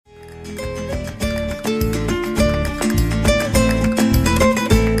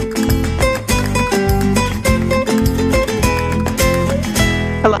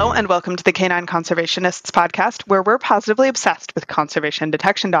and welcome to the Canine Conservationists podcast, where we're positively obsessed with conservation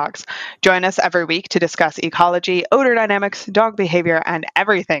detection dogs. Join us every week to discuss ecology, odor dynamics, dog behavior, and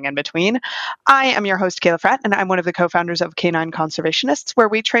everything in between. I am your host, Kayla Frett, and I'm one of the co-founders of Canine Conservationists, where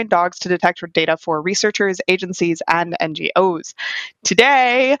we train dogs to detect data for researchers, agencies, and NGOs.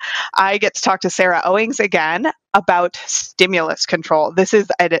 Today, I get to talk to Sarah Owings again about stimulus control. This is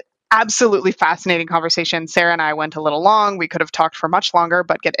an absolutely fascinating conversation. Sarah and I went a little long. We could have talked for much longer,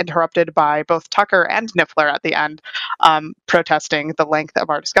 but get interrupted by both Tucker and Niffler at the end, protesting the length of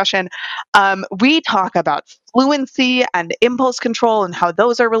our discussion. We talk about fluency and impulse control and how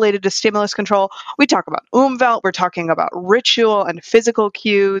those are related to stimulus control. We talk about Umwelt. We're talking about ritual and physical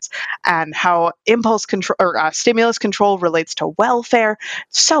cues and how impulse control or stimulus control relates to welfare.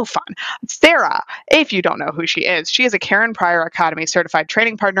 So fun. Sarah, if you don't know who she is a Karen Pryor Academy certified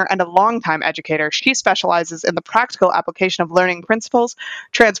training partner and a longtime educator. She specializes in the practical application of learning principles,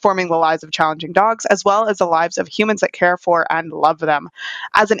 transforming the lives of challenging dogs, as well as the lives of humans that care for and love them.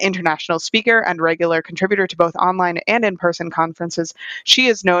 As an international speaker and regular contributor to both online and in-person conferences, she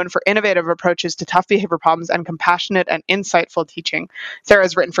is known for innovative approaches to tough behavior problems and compassionate and insightful teaching. Sarah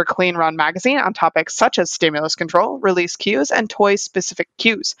has written for Clean Run magazine on topics such as stimulus control, release cues, and toy-specific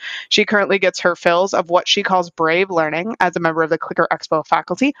cues. She currently gets her fills of what she calls brave learning as a member of the Clicker Expo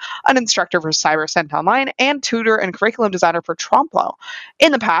faculty, an instructor for CyberScent Online, and tutor and curriculum designer for Tromplo.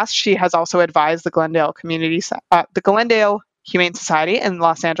 In the past, she has also advised the Glendale Humane Society in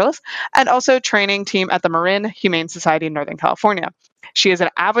Los Angeles, and also training team at the Marin Humane Society in Northern California. She is an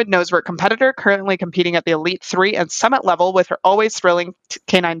avid nosework competitor, currently competing at the Elite 3 and Summit level with her always thrilling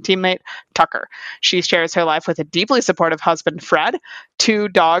canine teammate, Tucker. She shares her life with a deeply supportive husband, Fred, 2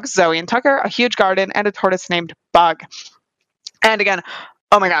 dogs, Zoe and Tucker, a huge garden, and a tortoise named Bug. And again,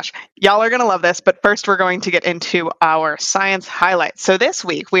 oh my gosh, y'all are going to love this, but first we're going to get into our science highlights. So this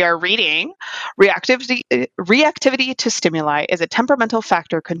week we are reading Reactivity to Stimuli is a Temperamental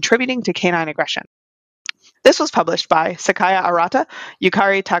Factor Contributing to Canine Aggression. This was published by Sakaya Arata,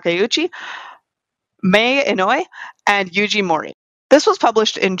 Yukari Takeuchi, Mei Inouye, and Yuji Mori. This was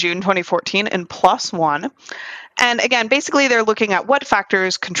published in June 2014 in PLOS One. And again, basically they're looking at what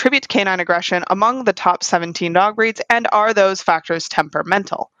factors contribute to canine aggression among the top 17 dog breeds, and are those factors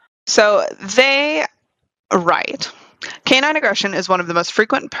temperamental? So they write, canine aggression is one of the most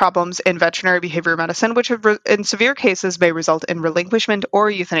frequent problems in veterinary behavior medicine, which in severe cases may result in relinquishment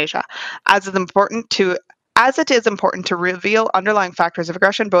or euthanasia, as it is important to reveal underlying factors of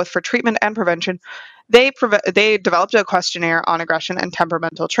aggression, both for treatment and prevention. They developed a questionnaire on aggression and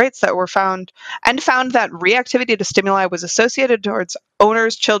temperamental traits that were found that reactivity to stimuli was associated towards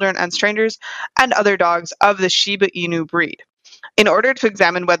owners, children, and strangers, and other dogs of the Shiba Inu breed. In order to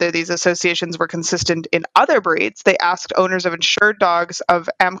examine whether these associations were consistent in other breeds, they asked owners of insured dogs of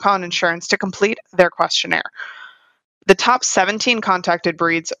Amcon Insurance to complete their questionnaire. The top 17 contacted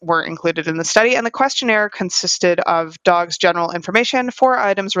breeds were included in the study, and the questionnaire consisted of dogs' general information, 4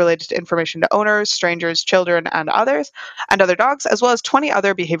 items related to information to owners, strangers, children, and other dogs, as well as 20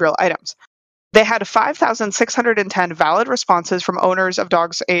 other behavioral items. They had 5,610 valid responses from owners of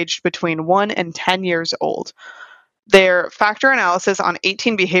dogs aged between 1 and 10 years old. Their factor analysis on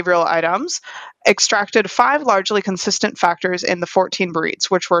 18 behavioral items extracted 5 largely consistent factors in the 14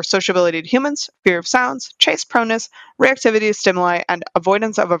 breeds, which were sociability to humans, fear of sounds, chase proneness, reactivity to stimuli, and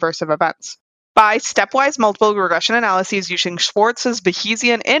avoidance of aversive events. By stepwise multiple regression analyses using Schwartz's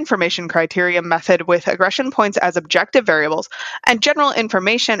Bayesian information criteria method with aggression points as objective variables and general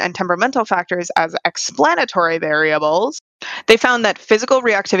information and temperamental factors as explanatory variables, they found that physical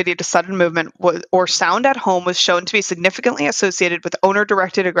reactivity to sudden movement or sound at home was shown to be significantly associated with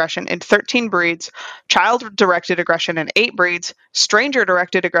owner-directed aggression in 13 breeds, child-directed aggression in 8 breeds,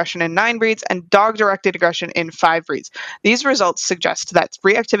 stranger-directed aggression in 9 breeds, and dog-directed aggression in 5 breeds. These results suggest that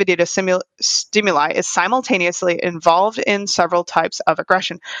reactivity to stimuli is simultaneously involved in several types of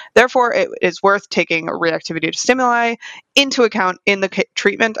aggression. Therefore, it is worth taking reactivity to stimuli into account in the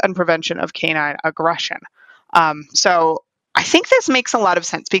treatment and prevention of canine aggression. So I think this makes a lot of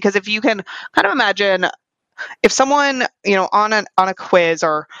sense, because if you can kind of imagine if someone, on a quiz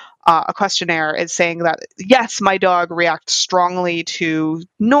or a questionnaire is saying that, yes, my dog reacts strongly to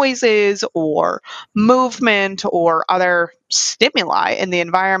noises or movement or other stimuli in the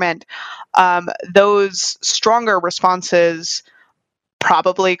environment, those stronger responses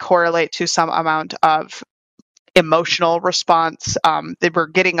probably correlate to some amount of emotional response. They were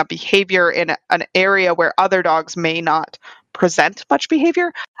getting a behavior in an area where other dogs may not present much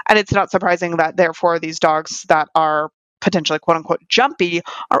behavior. And it's not surprising that therefore these dogs that are potentially quote unquote jumpy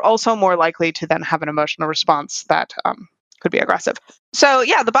are also more likely to then have an emotional response that could be aggressive. So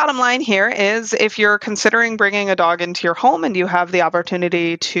yeah, the bottom line here is if you're considering bringing a dog into your home and you have the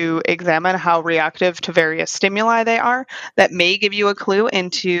opportunity to examine how reactive to various stimuli they are, that may give you a clue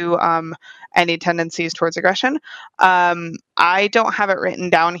into any tendencies towards aggression. I don't have it written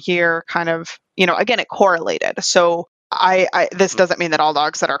down here kind of, again, it correlated. So this doesn't mean that all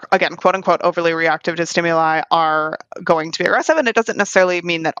dogs that are, again, quote unquote, overly reactive to stimuli are going to be aggressive. And it doesn't necessarily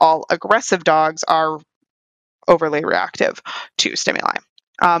mean that all aggressive dogs are overly reactive to stimuli.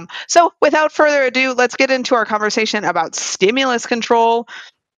 So without further ado, let's get into our conversation about stimulus control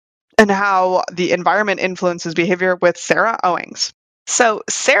and how the environment influences behavior with Sarah Owings. So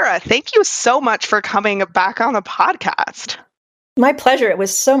Sarah, thank you so much for coming back on the podcast. My pleasure. It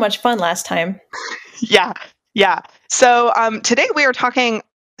was so much fun last time. Yeah. So today we are talking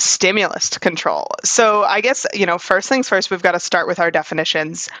stimulus control. So I guess, first things first, we've got to start with our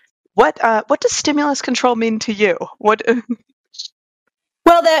definitions. What does stimulus control mean to you? What?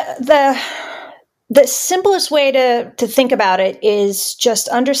 Well, the simplest way to think about it is just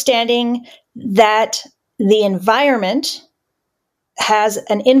understanding that the environment has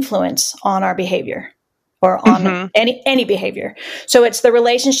an influence on our behavior or on any behavior. So it's the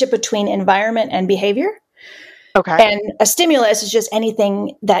relationship between environment and behavior. Okay. And a stimulus is just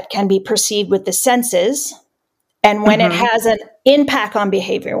anything that can be perceived with the senses. And when it has an impact on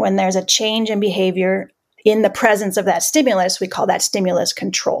behavior, when there's a change in behavior in the presence of that stimulus, we call that stimulus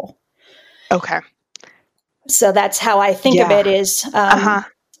control. Okay. So that's how I think of it is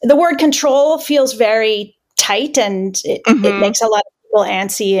the word control feels very tight and it makes a lot of people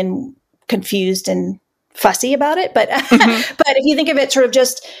antsy and confused and fussy about it. But but if you think of it sort of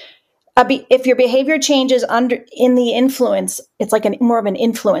just if your behavior changes in the influence, it's like more of an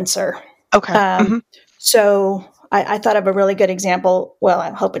influencer. Okay. So I thought of a really good example. Well,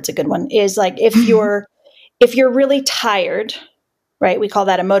 I hope it's a good one. Is like if you're really tired, right? We call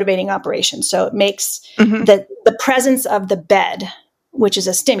that a motivating operation. So it makes the presence of the bed, which is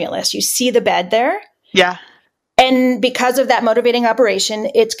a stimulus. You see the bed there. Yeah. And because of that motivating operation,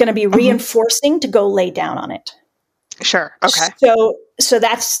 it's going to be reinforcing to go lay down on it. Sure. Okay. So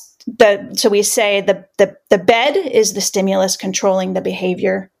that's so we say the bed is the stimulus controlling the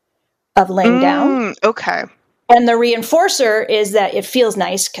behavior of laying down. Okay. And the reinforcer is that it feels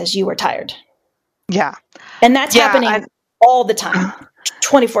nice because you were tired. Yeah. And that's happening all the time,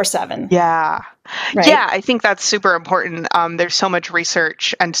 24/7. Yeah. Right? Yeah, I think that's super important. There's so much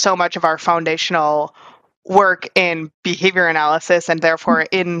research and so much of our foundational work in behavior analysis and therefore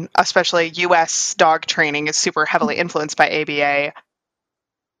in especially US dog training is super heavily influenced by ABA.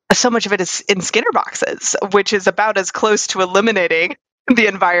 So much of it is in Skinner boxes, which is about as close to eliminating the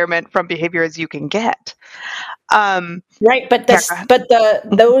environment from behavior as you can get. Right, but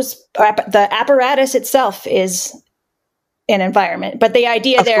the apparatus itself is an environment. But the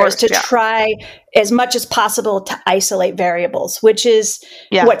idea there is to try as much as possible to isolate variables, which is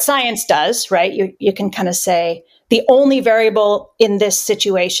what science does, right? You can kind of say the only variable in this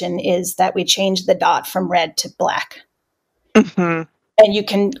situation is that we change the dot from red to black. And you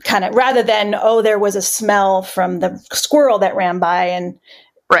can kind of, rather than, there was a smell from the squirrel that ran by and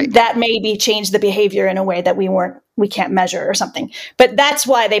that maybe changed the behavior in a way that we can't measure or something. But that's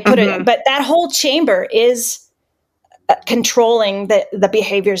why they put it, but that whole chamber is controlling the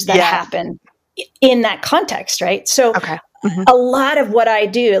behaviors that happen in that context, right? So a lot of what I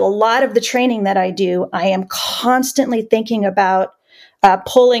do, a lot of the training that I do, I am constantly thinking about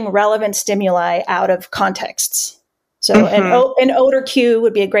pulling relevant stimuli out of contexts. So an odor cue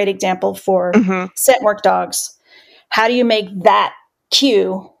would be a great example for scent work dogs. How do you make that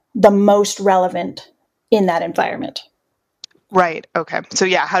cue the most relevant in that environment? Right. Okay. So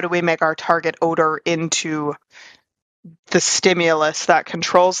how do we make our target odor into the stimulus that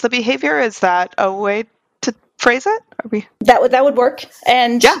controls the behavior? Is that a way to phrase it? That would work.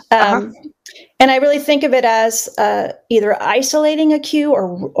 And and I really think of it as either isolating a cue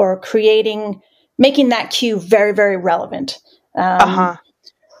or making that cue very, very relevant.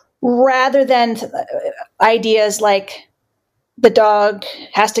 Rather than ideas like the dog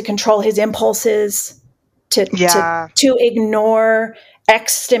has to control his impulses to ignore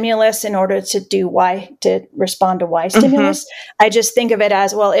X stimulus in order to do Y, to respond to Y stimulus. I just think of it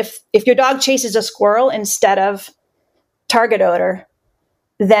as, well, if your dog chases a squirrel instead of target odor,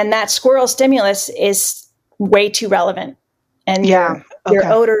 then that squirrel stimulus is way too relevant. And your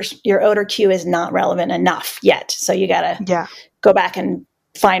odor cue is not relevant enough yet. So you got to go back and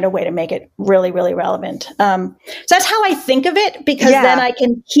find a way to make it really, really relevant. So that's how I think of it, because then I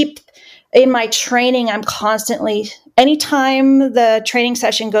can keep in my training, I'm constantly anytime the training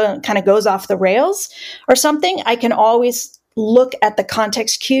session kind of goes off the rails or something, I can always look at the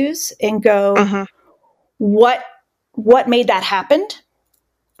context cues and go, what made that happen?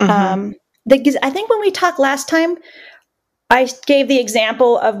 Because I think when we talked last time, I gave the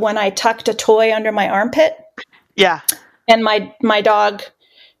example of when I tucked a toy under my armpit. Yeah. And my dog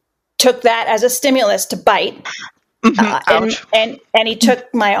took that as a stimulus to bite. And he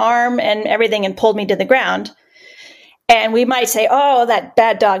took my arm and everything and pulled me to the ground. And we might say, oh, that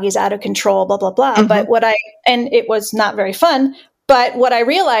bad dog is out of control, blah, blah, blah. But and it was not very fun. But what I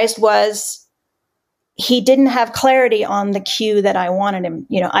realized was he didn't have clarity on the cue that I wanted him.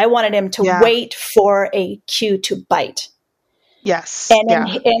 I wanted him to wait for a cue to bite. Yes.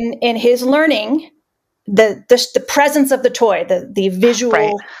 And in his learning, the presence of the toy, the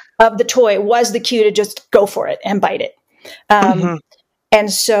visual of the toy was the cue to just go for it and bite it.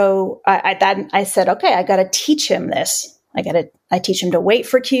 And so I said, okay, I got to teach him this. I teach him to wait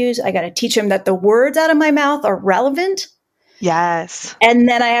for cues. I got to teach him that the words out of my mouth are relevant. Yes. And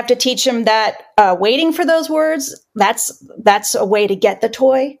then I have to teach him that waiting for those words, that's a way to get the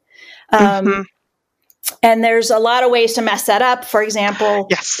toy. And there's a lot of ways to mess that up. For example,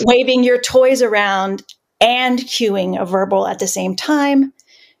 waving your toys around and cueing a verbal at the same time.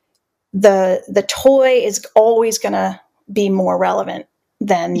 The toy is always going to be more relevant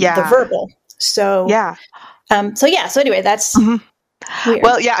than the verbal. So, so anyway, that's weird.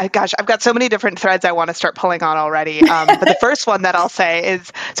 Well, yeah, gosh, I've got so many different threads I want to start pulling on already. But the first one that I'll say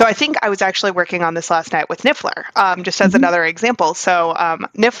is, so I think I was actually working on this last night with Niffler, just as another example. So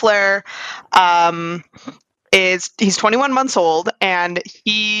Niffler he's 21 months old, and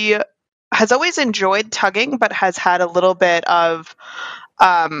he has always enjoyed tugging, but has had a little bit of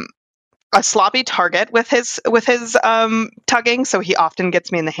a sloppy target with his tugging, so he often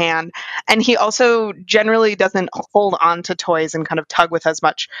gets me in the hand, and he also generally doesn't hold on to toys and kind of tug with as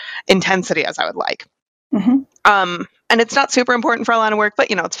much intensity as I would like. And it's not super important for a line of work, but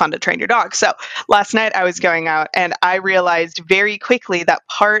it's fun to train your dog. So last night I was going out and I realized very quickly that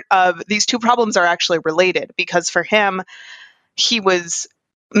part of these two problems are actually related, because for him, he was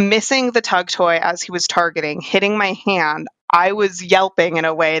missing the tug toy as he was targeting, hitting my hand. I was yelping in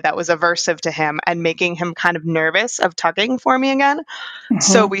a way that was aversive to him and making him kind of nervous of tugging for me again.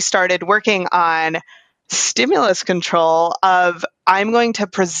 So we started working on stimulus control of, I'm going to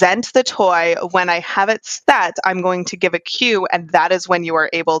present the toy when I have it set, I'm going to give a cue, and that is when you are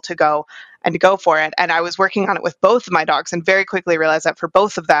able to go for it. And I was working on it with both of my dogs and very quickly realized that for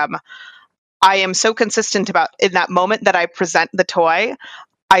both of them, I am so consistent about in that moment that I present the toy,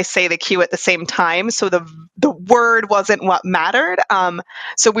 I say the cue at the same time. So the word wasn't what mattered.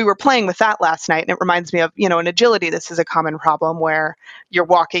 So we were playing with that last night, and it reminds me of, in agility, this is a common problem where you're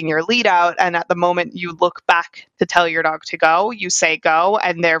walking your lead out, and at the moment you look back to tell your dog to go, you say go,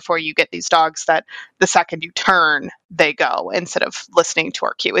 and therefore you get these dogs that the second you turn, they go instead of listening to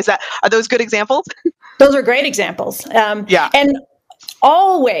our cue. Are those good examples? Those are great examples. And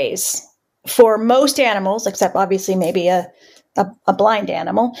always, for most animals, except obviously maybe a blind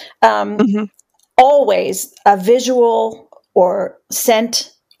animal, always a visual or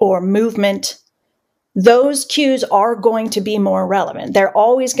scent or movement, those cues are going to be more relevant. They're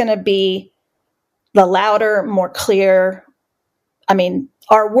always going to be the louder, more clear. I mean,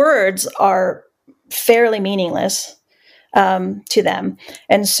 our words are fairly meaningless to them.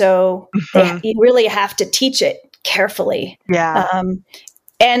 And so you really have to teach it carefully.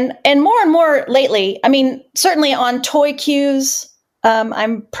 And more lately, I mean, certainly on toy cues,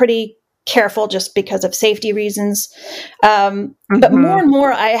 I'm pretty careful just because of safety reasons. But more and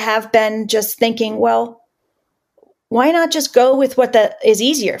more, I have been just thinking, well, why not just go with what is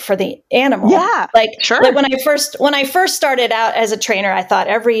easier for the animal? Yeah, like when I first started out as a trainer, I thought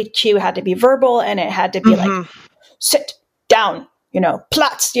every cue had to be verbal, and it had to be like sit down,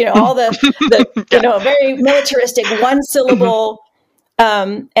 plots, all the very militaristic one syllable.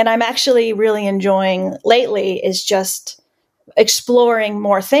 And I'm actually really enjoying lately is just exploring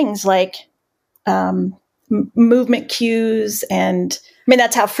more things like movement cues, and I mean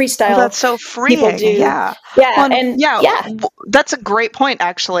that's how freestyle. That's so freeing. People do. Yeah. That's a great point,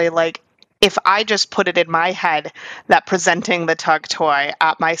 actually. Like, if I just put it in my head that presenting the tug toy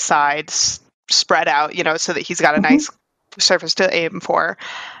at my side, spread out, so that he's got a nice surface to aim for,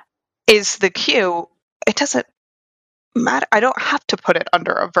 is the cue. It doesn't matter. I don't have to put it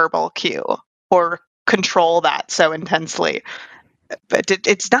under a verbal cue or control that so intensely. But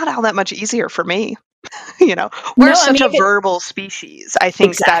it's not all that much easier for me. We're such a verbal species. I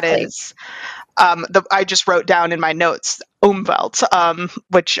think that is. I just wrote down in my notes Umwelt,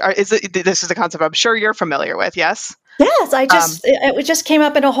 which this is a concept I'm sure you're familiar with. Yes. Yes, it just came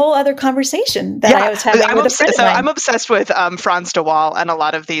up in a whole other conversation that I was having with a friend of mine. I'm obsessed with Frans de Waal and a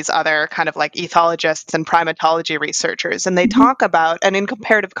lot of these other kind of like ethologists and primatology researchers, and they talk about, and in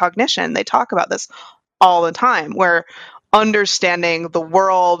comparative cognition, they talk about this all the time, where understanding the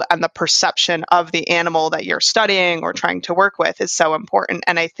world and the perception of the animal that you're studying or trying to work with is so important.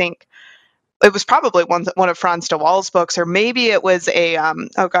 And I think it was probably one of Frans de Waal's books, or maybe it was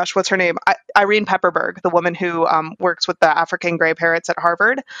what's her name? Irene Pepperberg, the woman who works with the African gray parrots at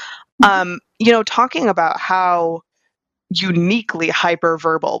Harvard, talking about how uniquely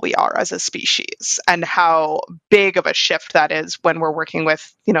hyperverbal we are as a species and how big of a shift that is when we're working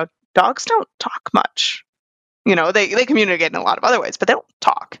with, dogs don't talk much. They communicate in a lot of other ways, but they don't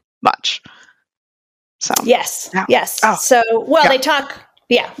talk much. So yes. Oh, so they talk.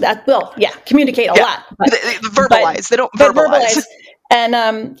 Communicate a lot. But, they verbalize. They don't verbalize. And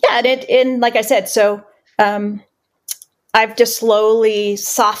and like I said, so I've just slowly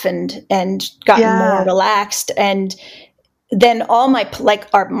softened and gotten more relaxed, and then all my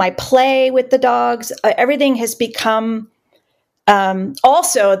play with the dogs, everything has become.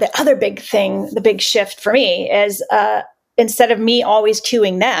 Also, the other big thing, the big shift for me is instead of me always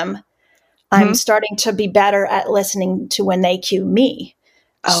cueing them, I'm starting to be better at listening to when they cue me.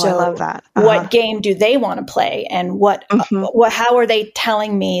 Oh, so I love that. What game do they want to play, and how are they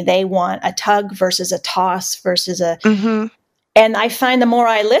telling me they want a tug versus a toss versus a? And I find the more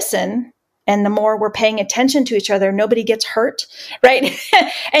I listen, and the more we're paying attention to each other, nobody gets hurt, right?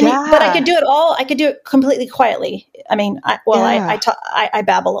 But I could do it all. I could do it completely quietly. I mean, I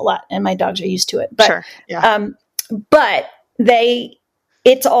babble a lot, and my dogs are used to it. But sure. Yeah. But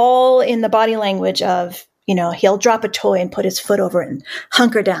it's all in the body language of. He'll drop a toy and put his foot over it and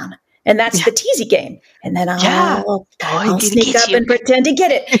hunker down. And that's the teasy game. And then I'll sneak up and pretend to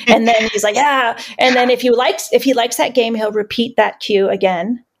get it. And then he's like, yeah. And then if he likes that game, he'll repeat that cue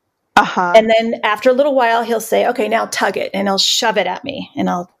again. And then after a little while, he'll say, okay, now tug it. And he'll shove it at me and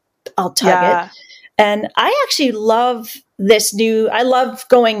I'll tug it. And I actually love I love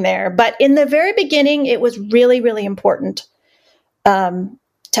going there. But in the very beginning, it was really, really important to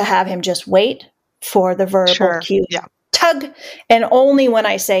have him just wait for the verbal cue, tug, and only when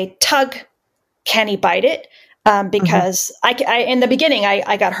I say tug can he bite it, because I in the beginning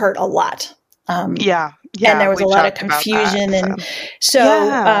I got hurt a lot, and there was a lot of confusion, and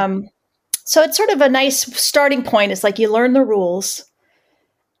so it's sort of a nice starting point. It's like you learn the rules,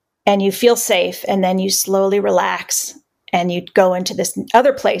 and you feel safe, and then you slowly relax, and you go into this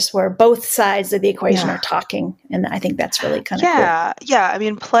other place where both sides of the equation are talking, and I think that's really kind of cool. Yeah. I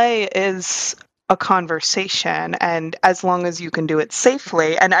mean, play is a conversation, and as long as you can do it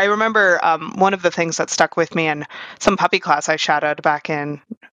safely. And I remember one of the things that stuck with me in some puppy class I shadowed back in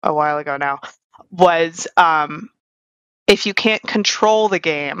a while ago now was if you can't control the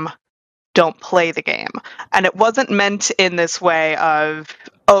game, don't play the game. And it wasn't meant in this way of,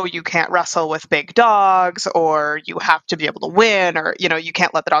 oh, you can't wrestle with big dogs, or you have to be able to win, or you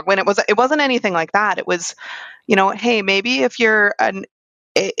can't let the dog win. It wasn't anything like that. It was, hey, maybe if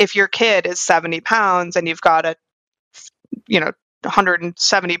your kid is 70 pounds and you've got a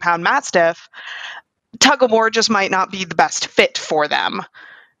 170 pound Mastiff, tug of war just might not be the best fit for them,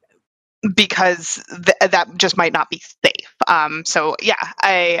 because that just might not be safe.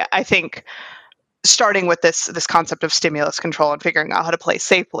 I think starting with this concept of stimulus control and figuring out how to play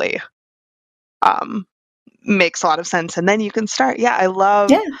safely makes a lot of sense, and then you can start.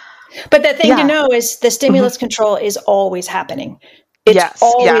 But the thing to know is the stimulus control is always happening. It's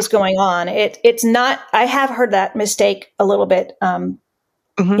always going on. It's not. I have heard that mistake a little bit.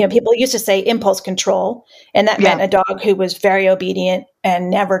 People used to say impulse control, and that meant a dog who was very obedient and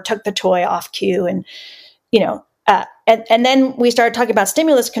never took the toy off cue, and and then we started talking about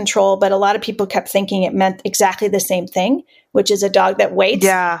stimulus control. But a lot of people kept thinking it meant exactly the same thing, which is a dog that waits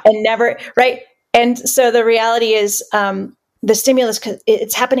and never right. And so the reality is, the stimulus,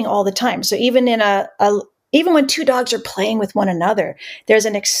 it's happening all the time. So even in even when two dogs are playing with one another, there's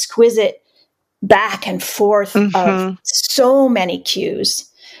an exquisite back and forth of so many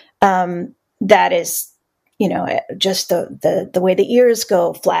cues. That is, just the way the ears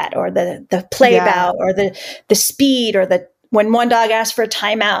go flat, or the play bow, or the speed, or when one dog asks for a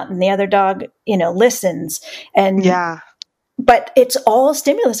timeout and the other dog, listens. And but it's all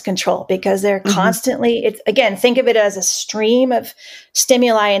stimulus control, because they're constantly, again, think of it as a stream of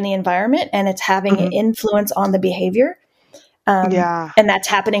stimuli in the environment, and it's having an influence on the behavior. And that's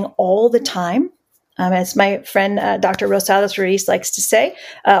happening all the time. As my friend, Dr. Rosales Ruiz likes to say,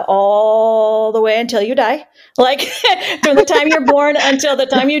 all the way until you die. Like from the time you're born until the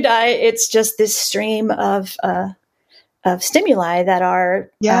time you die, it's just this stream of stimuli that are,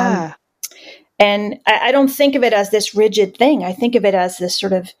 and I don't think of it as this rigid thing. I think of it as this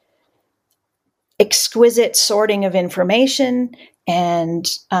sort of exquisite sorting of information and,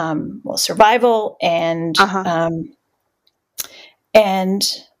 survival and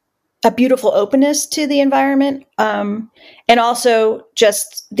a beautiful openness to the environment. And also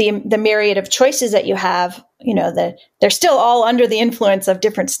just the myriad of choices that you have, they're still all under the influence of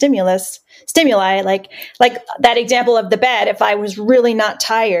different stimuli, like that example of the bed. If I was really not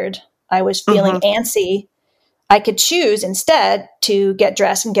tired, I was feeling antsy, I could choose instead to get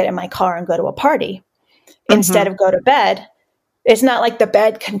dressed and get in my car and go to a party instead of go to bed. It's not like the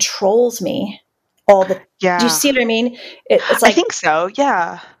bed controls me all the, do you see what I mean? It's like, I think so.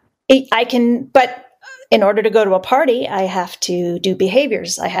 Yeah. I can, but in order to go to a party, I have to do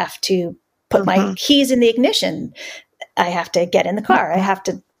behaviors. I have to put my keys in the ignition. I have to get in the car. I have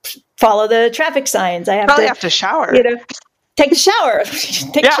to follow the traffic signs. I have to shower. Take a shower,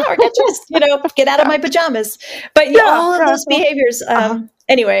 get dressed, get out of my pajamas. But all of those behaviors.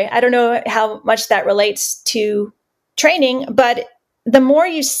 Anyway, I don't know how much that relates to training, but the more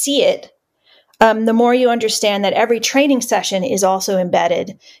you see it, the more you understand that every training session is also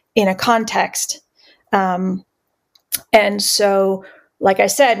embedded in a context. And so, like I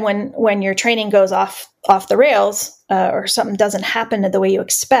said, when your training goes off the rails, or something doesn't happen the way you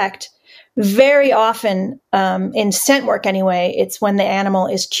expect, very often, in scent work anyway, it's when the animal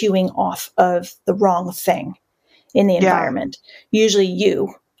is cueing off of the wrong thing in the environment. Usually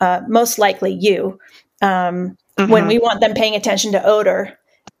you, most likely you. When we want them paying attention to odor,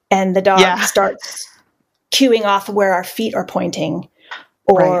 and the dog starts cueing off where our feet are pointing,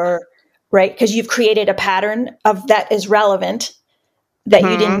 or right, because you've created a pattern of that is relevant that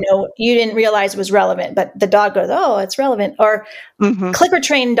you didn't realize was relevant, but the dog goes, oh, it's relevant. Or clicker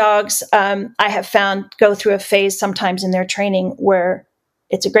trained dogs, I have found, go through a phase sometimes in their training where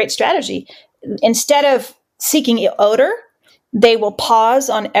it's a great strategy. Instead of seeking odor, they will pause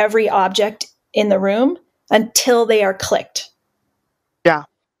on every object in the room until they are clicked. Yeah.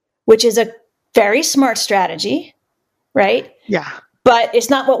 Which is a very smart strategy, right? Yeah. But it's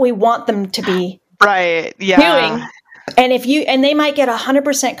not what we want them to be doing. And they might get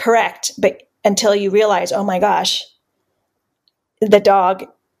 100% correct, but until you realize, oh my gosh, the dog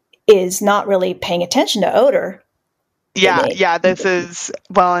is not really paying attention to odor. This is,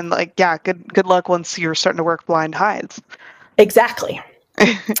 well, and good luck once you're starting to work blind hides. Exactly.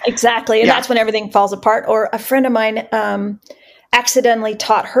 Exactly. And that's when everything falls apart. Or a friend of mine accidentally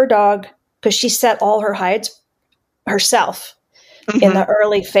taught her dog, because she set all her hides herself in the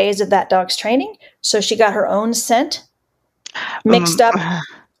early phase of that dog's training. So she got her own scent mixed up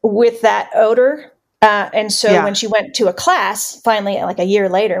with that odor. And so when she went to a class, finally, like a year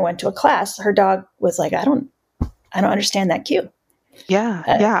later, went to a class, her dog was like, I don't understand that cue.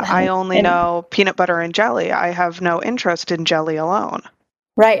 I only know peanut butter and jelly. I have no interest in jelly alone.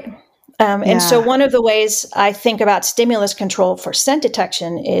 Right. And so one of the ways I think about stimulus control for scent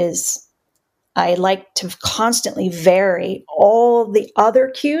detection is I like to constantly vary all the other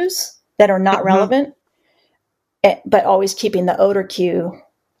cues that are not relevant, but always keeping the odor cue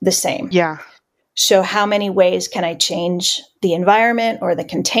the same. Yeah. So how many ways can I change the environment or the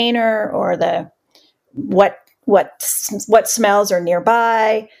container or the what smells are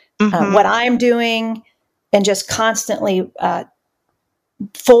nearby, what I'm doing, and just constantly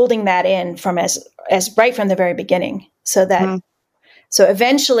folding that in from as right from the very beginning, so that so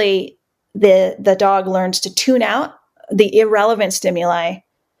eventually the dog learns to tune out the irrelevant stimuli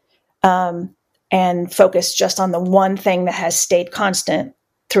and focus just on the one thing that has stayed constant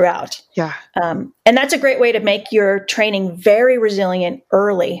throughout. Yeah. And that's a great way to make your training very resilient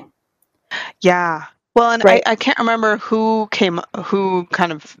early. Yeah. Well, and I can't remember who kind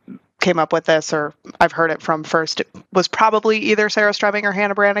of came up with this, or I've heard it from first. It was probably either Sarah Stremming or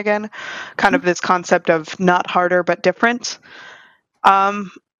Hannah Brannigan, kind of this concept of not harder, but different.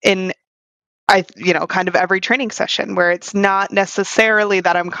 In kind of every training session, where it's not necessarily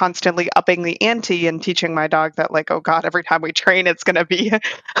that I'm constantly upping the ante and teaching my dog that, like, oh God, every time we train, it's going to be,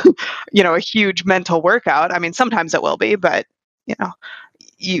 a huge mental workout. I mean, sometimes it will be, but,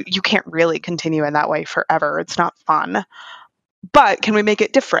 you can't really continue in that way forever. It's not fun. But can we make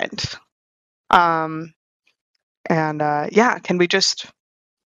it different? Can we just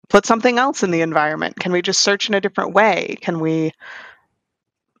put something else in the environment? Can we just search in a different way? Can we,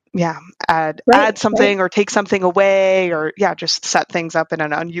 add something or take something away, or just set things up in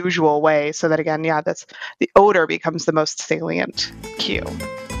an unusual way, so that, again, that's the odor becomes the most salient cue.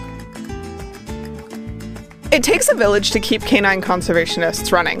 It takes a village to keep canine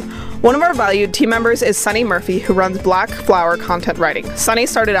conservationists running. One of our valued team members is Sunny Murphy, who runs Black Flower Content Writing. Sunny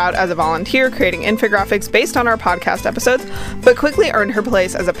started out as a volunteer creating infographics based on our podcast episodes, but quickly earned her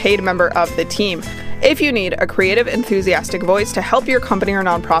place as a paid member of the team. If you need a creative, enthusiastic voice to help your company or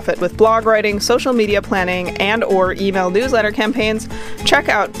nonprofit with blog writing, social media planning, and/or email newsletter campaigns, check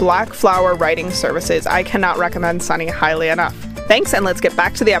out Black Flower Writing Services. I cannot recommend Sunny highly enough. Thanks, and let's get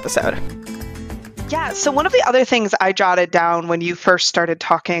back to the episode. Yeah, so one of the other things I jotted down when you first started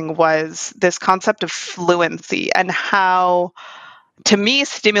talking was this concept of fluency and how, to me,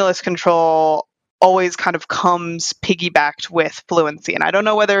 stimulus control always kind of comes piggybacked with fluency. And I don't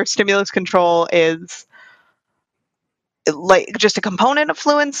know whether stimulus control is like just a component of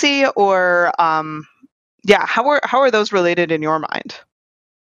fluency or, how are those related in your mind?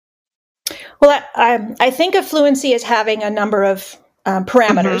 Well, I think of fluency as having a number of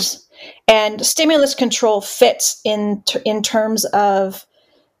parameters. Mm-hmm. And stimulus control fits in terms of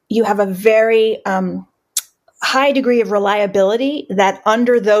you have a very high degree of reliability that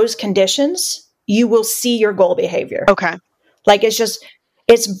under those conditions, you will see your goal behavior. Okay. Like it's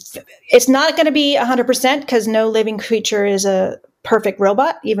not going to be 100% because no living creature is a perfect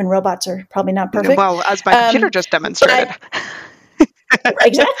robot. Even robots are probably not perfect. Well, as my computer just demonstrated.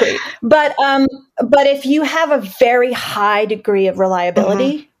 Exactly. But if you have a very high degree of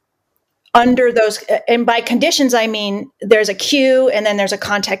reliability, mm-hmm. under those, and by conditions, I mean, there's a cue and then there's a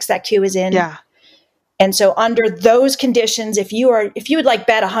context that cue is in. Yeah. And so under those conditions, if you would like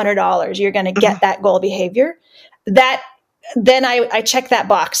bet $100, you're going to get mm-hmm. that goal behavior. Then I check that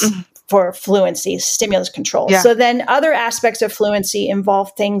box mm-hmm. for fluency, stimulus control. Yeah. So then other aspects of fluency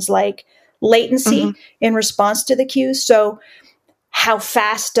involve things like latency mm-hmm. in response to the cue. So how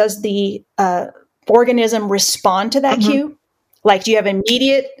fast does the organism respond to that mm-hmm. cue? Like, do you have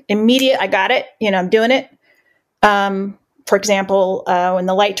immediate, I got it, I'm doing it. For example, when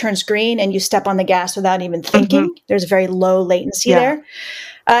the light turns green and you step on the gas without even thinking, mm-hmm. there's a very low latency there.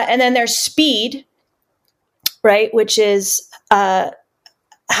 And then there's speed, right? Which is how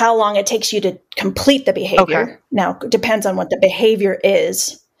long it takes you to complete the behavior. Okay. Now, it depends on what the behavior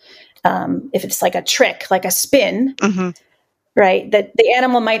is. If it's like a trick, like a spin, mm-hmm. right? That the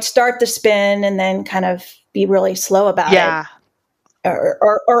animal might start the spin and then kind of be really slow about it.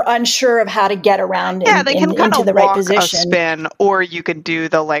 Or unsure of how to get around they can kind into the right position. A spin, or you can do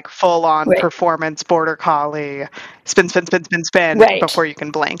the like full on right. performance border collie spin right. before you can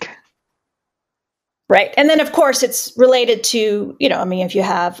blink. Right. And then of course it's related to, if you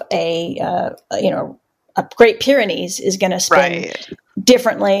have a Great Pyrenees is going to spin right.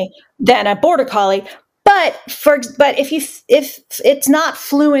 differently than a border collie. But if it's not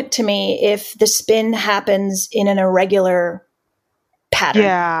fluent to me, if the spin happens in an irregular pattern.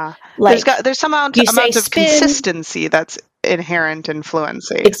 Yeah. Like, there's some amount of consistency that's inherent in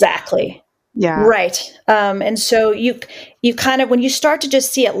fluency. Exactly. Yeah. Right. And so you kind of, when you start to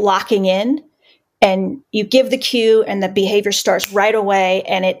just see it locking in and you give the cue and the behavior starts right away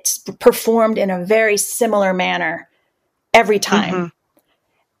and it's performed in a very similar manner every time. Mm-hmm.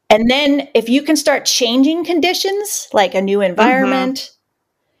 And then if you can start changing conditions, like a new environment,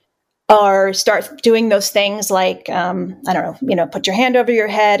 mm-hmm. or start doing those things like, put your hand over your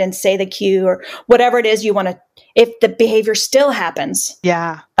head and say the cue or whatever it is you want to, if the behavior still happens,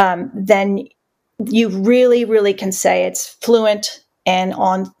 then you really, really can say it's fluent and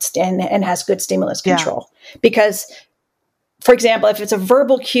has good stimulus control. Yeah. Because, for example, if it's a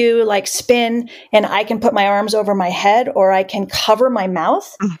verbal cue like spin and I can put my arms over my head or I can cover my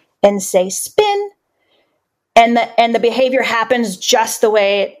mouth and say spin and the behavior happens just the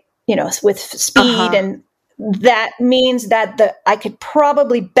way it, with speed. Uh-huh. And that means that I could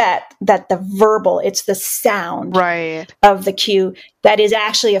probably bet that the verbal, it's the sound right. of the cue that is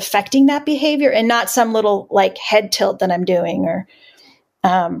actually affecting that behavior and not some little like head tilt that I'm doing or,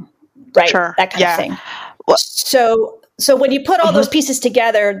 sure. that kind of thing. Well, so when you put all those pieces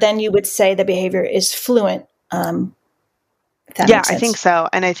together, then you would say the behavior is fluent. I think so.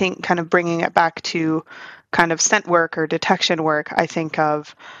 And I think kind of bringing it back to kind of scent work or detection work, I think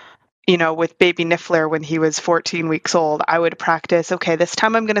of, with baby Niffler when he was 14 weeks old, I would practice, okay, this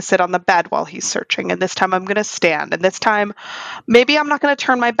time I'm going to sit on the bed while he's searching, and this time I'm going to stand, and this time maybe I'm not going to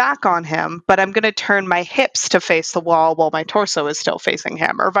turn my back on him, but I'm going to turn my hips to face the wall while my torso is still facing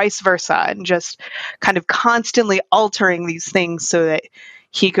him, or vice versa, and just kind of constantly altering these things so that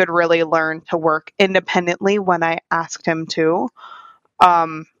he could really learn to work independently when I asked him to,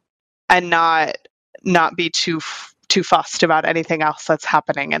 and not be too fussed about anything else that's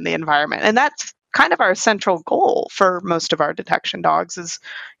happening in the environment. And that's kind of our central goal for most of our detection dogs is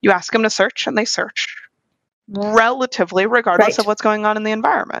you ask them to search and they search. relatively, regardless of what's going on in the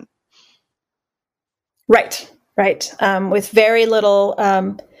environment. Right. With very little.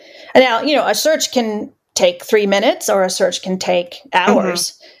 Now, a search can take 3 minutes or a search can take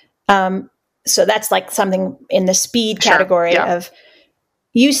hours. So that's like something in the speed category of,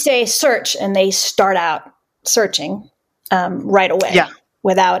 you say search and they start out searching right away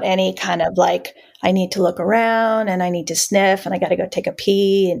without any kind of like, I need to look around and I need to sniff and I got to go take a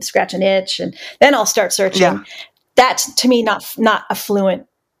pee and scratch an itch and then I'll start searching. Yeah. That's to me not a fluent.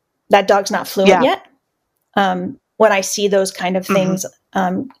 That dog's not fluent yet. When I see those kind of things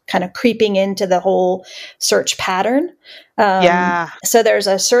kind of creeping into the whole search pattern. So there's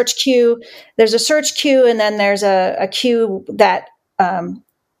a search cue. There's a search cue, and then there's a cue that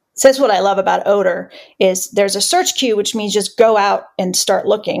says what I love about odor is there's a search cue, which means just go out and start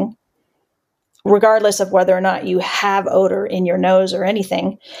looking, regardless of whether or not you have odor in your nose or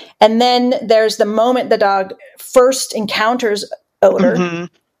anything. And then there's the moment the dog first encounters odor,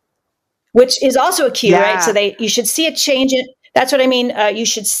 which is also a cue, right? So you should see a change in, that's what I mean. You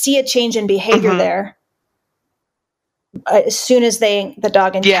should see a change in behavior there as soon as the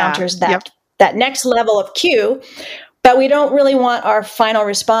dog encounters that next level of cue. But we don't really want our final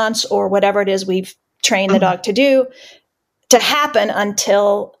response or whatever it is we've trained the dog to do to happen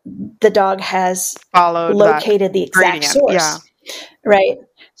until the dog has located the exact source. Right.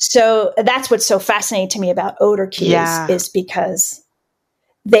 So that's what's so fascinating to me about odor cues is because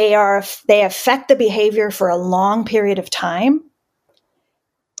they affect the behavior for a long period of time.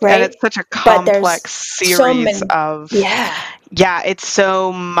 Right. And it's such a complex series of, it's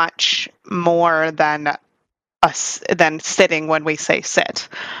so much more than sitting when we say sit.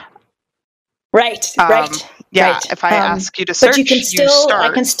 Right. If I ask you to search, but you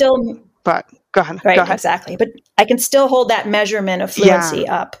start. But go ahead. Right, go ahead. Exactly. But I can still hold that measurement of fluency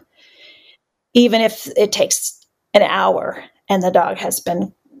up, even if it takes an hour and the dog has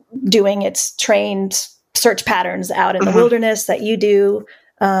been doing its trained search patterns out in the wilderness that you do,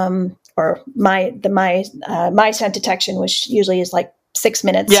 or my scent detection, which usually is like 6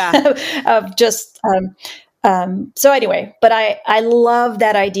 minutes of just. So anyway, but I love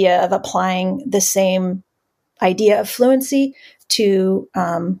that idea of applying the same idea of fluency to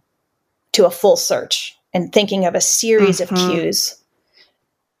a full search and thinking of a series of cues,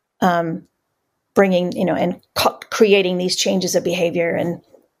 bringing, and creating these changes of behavior and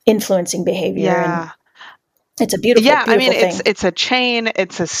influencing behavior. And it's a beautiful thing. It's a chain.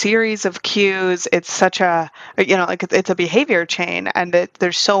 It's a series of cues. It's such a, it's a behavior chain, and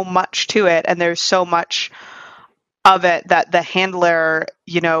there's so much to it, and there's so much of it that the handler,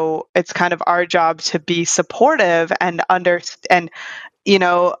 it's kind of our job to be supportive and I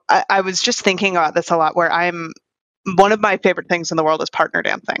was just thinking about this a lot, where one of my favorite things in the world is partner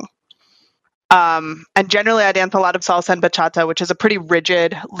dancing. And generally I dance a lot of salsa and bachata, which is a pretty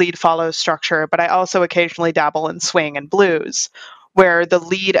rigid lead follow structure, but I also occasionally dabble in swing and blues, where the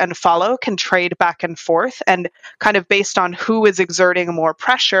lead and follow can trade back and forth, and kind of based on who is exerting more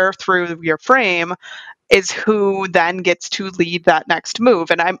pressure through your frame is who then gets to lead that next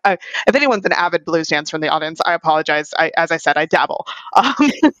move. And if anyone's an avid blues dancer in the audience, I apologize. As I said, I dabble.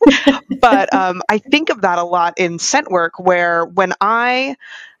 But I think of that a lot in scent work, where when I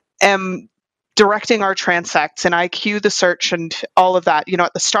am directing our transects and I cue the search and all of that,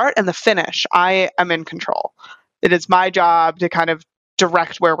 at the start and the finish, I am in control. It is my job to kind of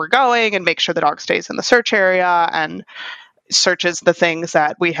direct where we're going and make sure the dog stays in the search area and searches the things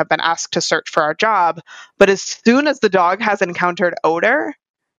that we have been asked to search for our job. But as soon as the dog has encountered odor,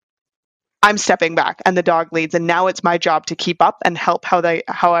 I'm stepping back and the dog leads. And now it's my job to keep up and help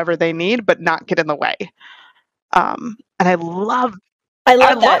however they need, but not get in the way. And I love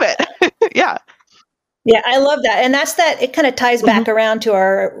it. Yeah. Yeah, I love that. And that's that. It kind of ties back around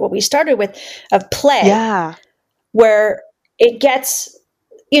to what we started with of play. Yeah. Where it gets,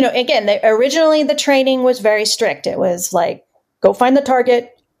 again, originally the training was very strict. It was like, go find the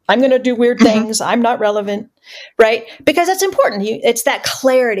target. I'm going to do weird things. I'm not relevant. Right. Because it's important. It's that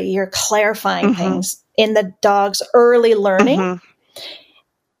clarity. You're clarifying things in the dog's early learning.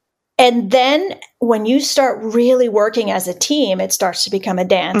 And then when you start really working as a team, it starts to become a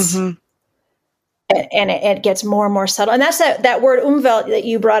dance. And it gets more and more subtle. And that's that word umwelt that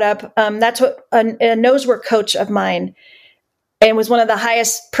you brought up. That's what a nose work coach of mine, and was one of the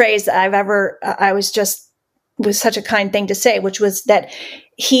highest praise that I've ever, was such a kind thing to say, which was that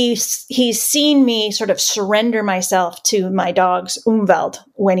he's seen me sort of surrender myself to my dog's umwelt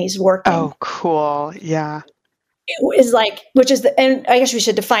when he's working. Oh, cool. Yeah. is like, and I guess we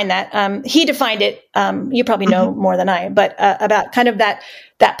should define that. He defined it. You probably know more than I, but about kind of that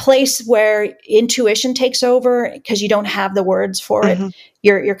place where intuition takes over because you don't have the words for it.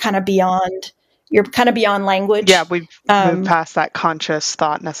 You're kind of beyond. You're kind of beyond language. Yeah, we've moved past that conscious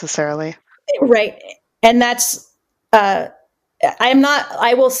thought necessarily. Right, and that's.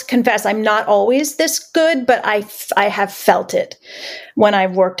 I will confess, I'm not always this good, but I have felt it when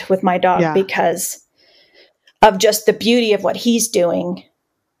I've worked with my dog because of just the beauty of what he's doing.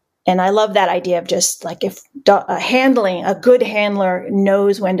 And I love that idea of just like if a good handler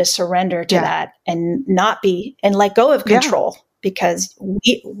knows when to surrender to that and not be, and let go of control because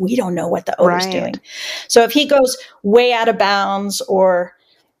we don't know what the owner's doing. So if he goes way out of bounds or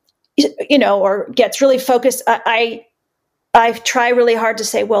gets really focused, I try really hard to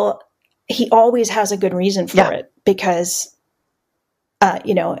say, well, he always has a good reason for it because,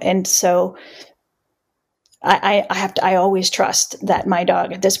 and so I always trust that my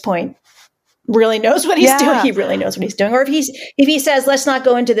dog at this point really knows what he's doing. He really knows what he's doing. Or if he says, let's not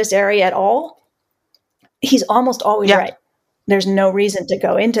go into this area at all, he's almost always right. There's no reason to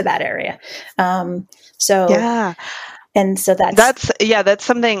go into that area. And so that's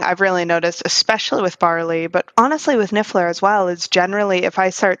something I've really noticed, especially with Barley, but honestly with Niffler as well, is generally if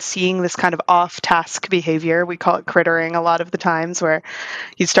I start seeing this kind of off-task behavior, we call it crittering a lot of the times, where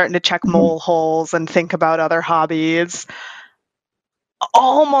he's starting to check mole holes and think about other hobbies.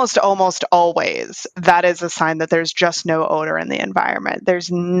 Almost always, that is a sign that there's just no odor in the environment.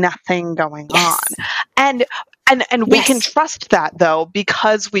 There's nothing going on. And we can trust that though,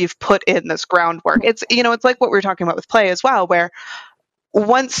 because we've put in this groundwork. It's like what we were talking about with play as well, where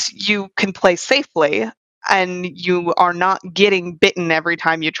once you can play safely and you are not getting bitten every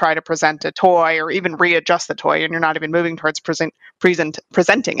time you try to present a toy or even readjust the toy and you're not even moving towards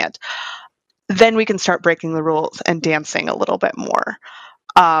presenting it, then we can start breaking the rules and dancing a little bit more.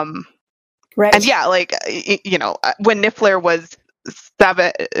 And when Niffler was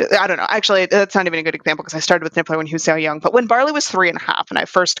 7, I don't know. Actually, that's not even a good example because I started with Niffler when he was so young. But when Barley was 3.5 and I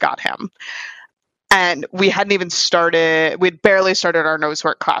first got him, and we'd barely started our nose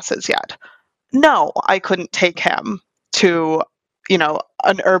work classes yet. No, I couldn't take him to,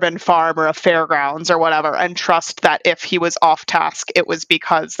 an urban farm or a fairgrounds or whatever and trust that if he was off task, it was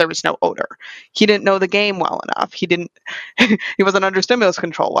because there was no odor. He didn't know the game well enough. He wasn't under stimulus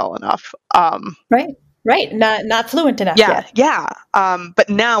control well enough. Right. Not fluent enough yet. Yeah. But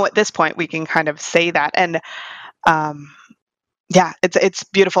now at this point we can kind of say that. And it's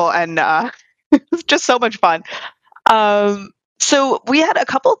beautiful and it's just so much fun. So we had a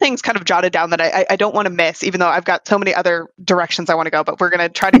couple things kind of jotted down that I don't want to miss, even though I've got so many other directions I want to go, but we're going to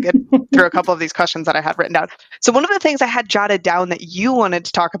try to get through a couple of these questions that I had written down. So one of the things I had jotted down that you wanted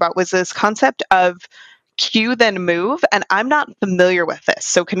to talk about was this concept of cue then move. And I'm not familiar with this.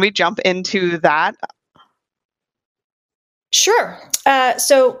 So can we jump into that? Sure.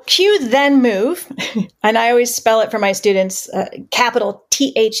 So cue then move, and I always spell it for my students, capital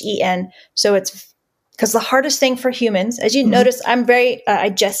THEN. So it's because the hardest thing for humans, as you notice, I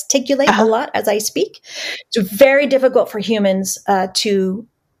gesticulate a lot as I speak. It's very difficult for humans to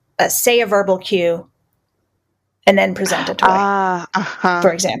say a verbal cue and then present a toy,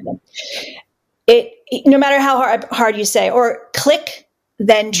 for example. No matter how hard you say, or click,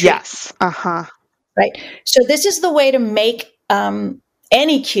 then treat. Yes. Right. So this is the way to make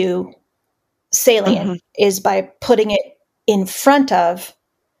any cue salient is by putting it in front of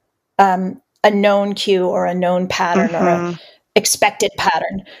a known cue or a known pattern or an expected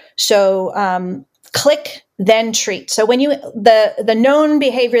pattern. So click, then treat. So when the known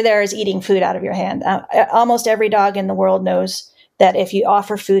behavior there is eating food out of your hand. Almost every dog in the world knows that if you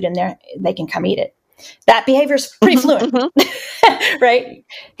offer food in there, they can come eat it. That behavior is pretty fluent, right?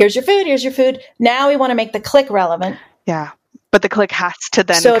 Here's your food. Here's your food. Now we want to make the click relevant. Yeah. But the click has to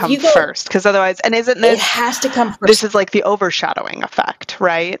then come first, because otherwise, and isn't this? It has to come first. This is like the overshadowing effect,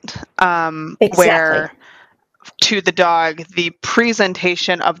 right? Exactly. Where to the dog, the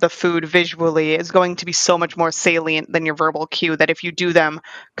presentation of the food visually is going to be so much more salient than your verbal cue, that if you do them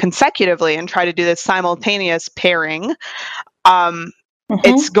consecutively and try to do this simultaneous pairing,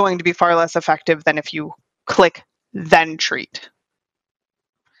 it's going to be far less effective than if you click, then treat.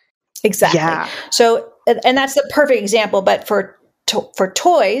 Exactly. Yeah. So, and that's the perfect example. But for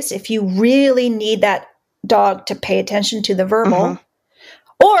toys, if you really need that dog to pay attention to the verbal,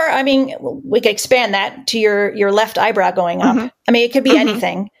 or I mean, we could expand that to your left eyebrow going up. I mean, it could be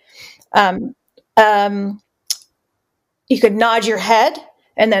anything. You could nod your head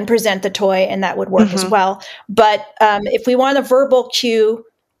and then present the toy, and that would work as well. But if we want a verbal cue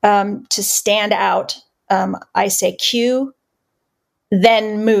to stand out, I say cue,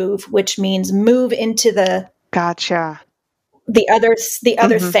 then move, which means move into the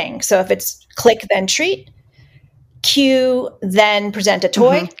other thing. So if it's click, then treat, cue, then present a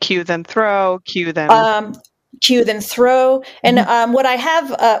toy, cue, then throw, cue, then throw. And what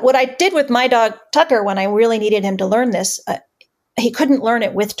I did with my dog Tucker when I really needed him to learn this, he couldn't learn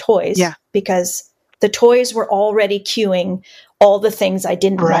it with toys because the toys were already cueing all the things I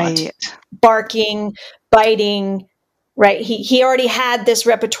didn't want. Barking, biting, right? He already had this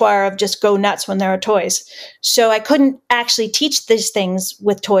repertoire of just go nuts when there are toys. So I couldn't actually teach these things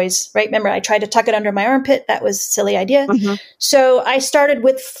with toys, right? Remember, I tried to tuck it under my armpit. That was a silly idea. So I started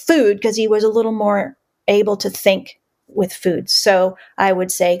with food because he was a little more able to think with food. So I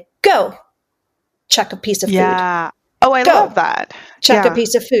would say, go, chuck a piece of food. Yeah. Oh, I love that. Chuck a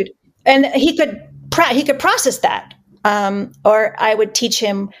piece of food. And he could process that. Or I would teach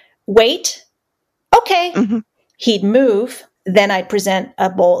him, wait. Okay. He'd move. Then I'd present a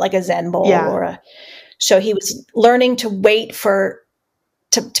bowl, like a Zen bowl so he was learning to wait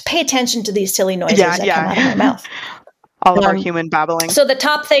to pay attention to these silly noises that come out of my mouth. All of our human babbling. So the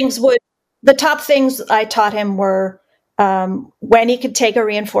top things I taught him were, when he could take a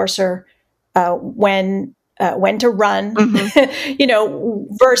reinforcer, when to run,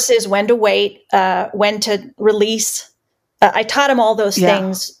 versus when to wait, when to release. I taught him all those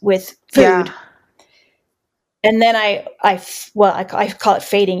things with food. And then I call it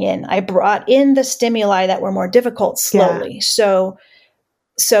fading in. I brought in the stimuli that were more difficult slowly. So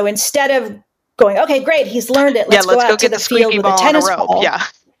instead of going, okay, great, he's learned it. Let's go out to the field with a tennis ball. Yeah.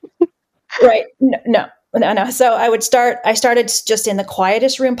 Right. No. So I started just in the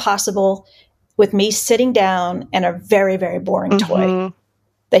quietest room possible with me sitting down and a very, very boring toy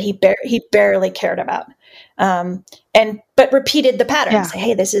that he barely cared about. But repeated the pattern. Say,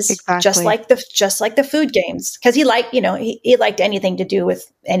 hey, this is just like the food games. Cause he liked, he liked anything to do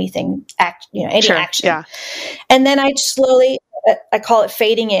with anything, any action. Yeah. And then I call it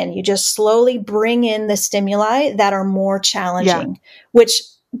fading in. You just slowly bring in the stimuli that are more challenging, which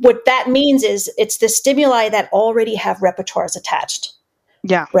what that means is it's the stimuli that already have repertoires attached.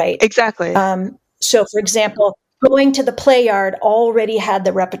 Yeah. Right. Exactly. So for example, going to the play yard already had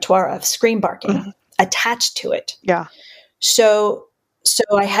the repertoire of scream barking attached to it. Yeah. So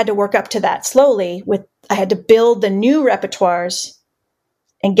I had to work up to that slowly I had to build the new repertoires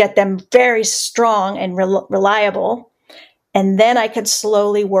and get them very strong and reliable. And then I could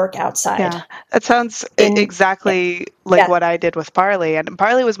slowly work outside. Yeah, that sounds exactly like what I did with Barley. And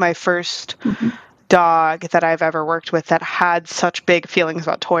Barley was my first dog that I've ever worked with that had such big feelings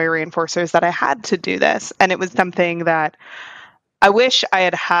about toy reinforcers that I had to do this. And it was something that I wish I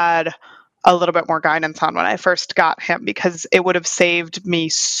had a little bit more guidance on when I first got him, because it would have saved me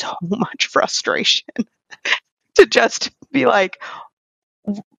so much frustration to just be like,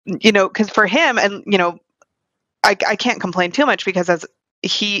 because for him, and, I can't complain too much because as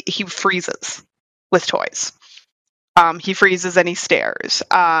he freezes with toys. He freezes and he stares.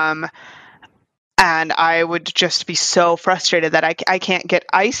 And I would just be so frustrated that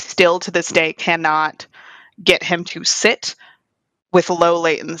I still to this day cannot get him to sit with low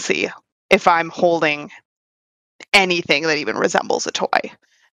latency if I'm holding anything that even resembles a toy.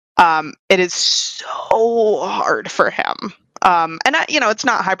 It is so hard for him. And it's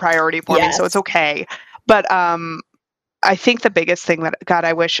not high priority for me, so it's okay. But I think the biggest thing that, God,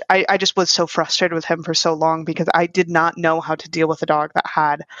 I wish I just was so frustrated with him for so long because I did not know how to deal with a dog that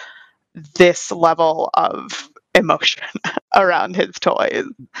had this level of emotion around his toys.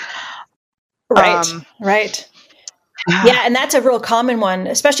 Right. Yeah. And that's a real common one,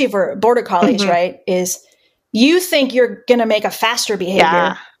 especially for border collies, right? Is you think you're going to make a faster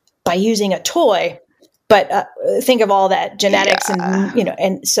behavior by using a toy, but think of all that genetics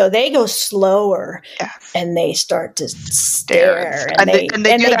and so they go slower and they start to stare and they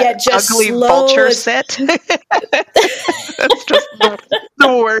get just ugly vulture sit. That's just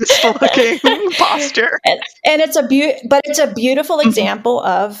the worst looking posture. And it's a beautiful example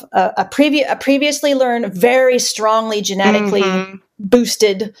of a previously learned, very strongly genetically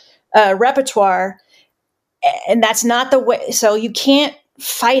boosted repertoire. And that's not the way. So you can't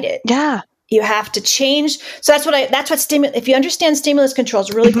fight it. Yeah. You have to change. So if you understand stimulus control,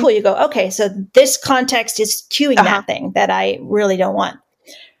 it's really cool. You go, okay, so this context is cueing that thing that I really don't want.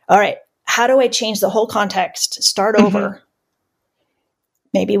 All right. How do I change the whole context? Start over.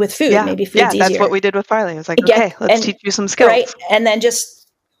 Maybe with food. Maybe food's easier. Yeah, that's what we did with Farley. I was like, okay, let's teach you some skills. Right. And then just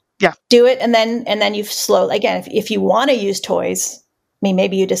do it. And then you slowly, again, if you want to use toys,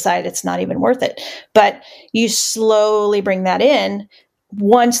 maybe you decide it's not even worth it, but you slowly bring that in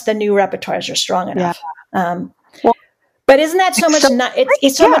once the new repertoires are strong enough. But isn't that so much?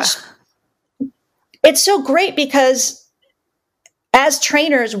 It's so much. It's so great because as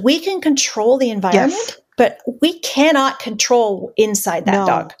trainers, we can control the environment, but we cannot control inside that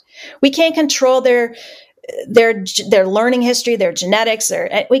dog. We can't control their learning history, their genetics.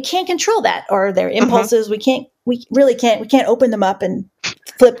 We can't control that, or their impulses. We really can't. We can't open them up and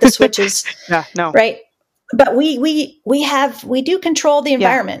flip the switches. Right. But we do control the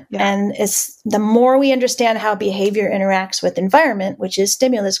environment, and it's the more we understand how behavior interacts with environment, which is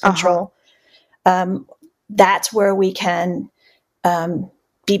stimulus control. That's where we can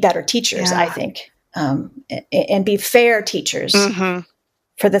be better teachers, I think, and be fair teachers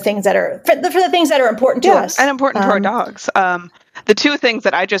for the things that are for the things that are important to us and important to our dogs. The two things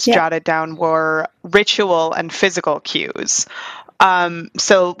that I just jotted down were ritual and physical cues.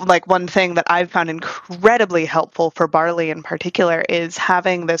 So like one thing that I've found incredibly helpful for Barley in particular is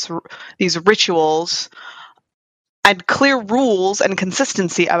having these rituals and clear rules and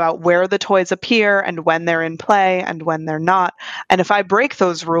consistency about where the toys appear and when they're in play and when they're not. And if I break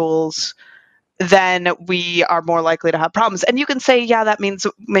those rules, then we are more likely to have problems. And you can say, yeah, that means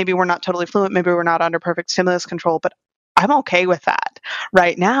maybe we're not totally fluent, maybe we're not under perfect stimulus control, but I'm okay with that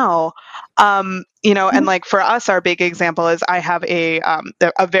right now. And like for us, our big example is I have a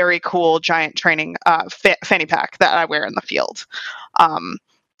very cool giant training fanny pack that I wear in the field.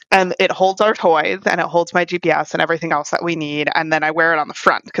 And it holds our toys and it holds my GPS and everything else that we need. And then I wear it on the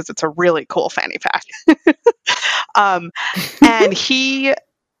front because it's a really cool fanny pack. And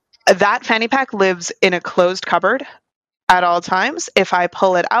that fanny pack lives in a closed cupboard at all times. If I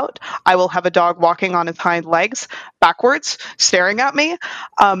pull it out, I will have a dog walking on its hind legs backwards, staring at me,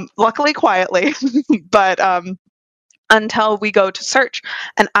 luckily quietly, but until we go to search.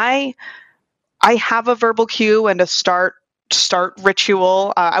 And I have a verbal cue and a start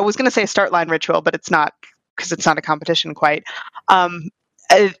ritual. I was going to say start line ritual, but it's not, because it's not a competition quite.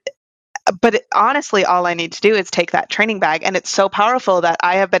 But honestly, all I need to do is take that training bag. And it's so powerful that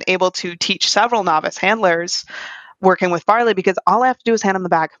I have been able to teach several novice handlers working with Barley, because all I have to do is hand him the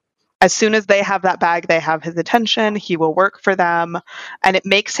bag. As soon as they have that bag, they have his attention, he will work for them. And it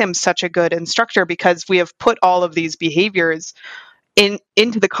makes him such a good instructor because we have put all of these behaviors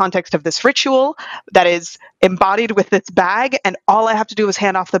into the context of this ritual that is embodied with this bag, and all I have to do is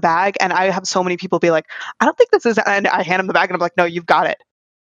hand off the bag. And I have so many people be like, I don't think this is, and I hand them the bag and I'm like, no, you've got it.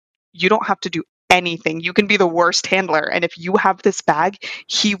 You don't have to do anything. You can be the worst handler, and if you have this bag,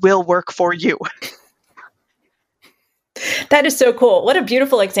 he will work for you. That is so cool. What a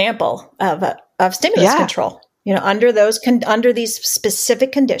beautiful example of stimulus control. Under these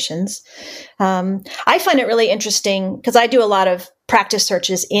specific conditions. I find it really interesting because I do a lot of practice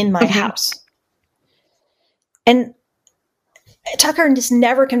searches in my house. And Tucker is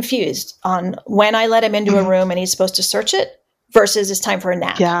never confused on when I let him into a room and he's supposed to search it versus it's time for a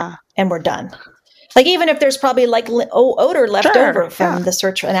nap. Yeah. And we're done. Like, even if there's probably like odor left over from the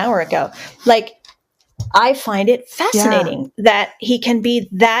search an hour ago, like, I find it fascinating that he can be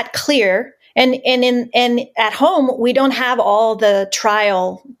that clear. And at home, we don't have all the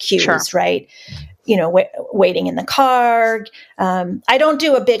trial cues, right? Waiting in the car. I don't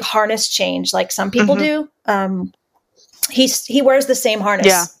do a big harness change like some people do. He wears the same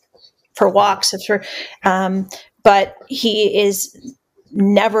harness for walks, but he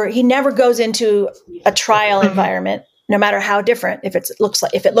never goes into a trial environment, no matter how different. If it looks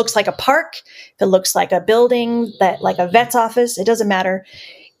like a park, if it looks like a building, that like a vet's office, it doesn't matter.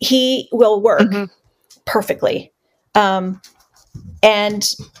 He will work perfectly. And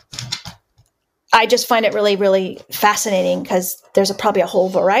I just find it really, really fascinating because there's probably a whole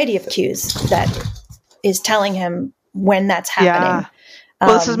variety of cues that is telling him when that's happening.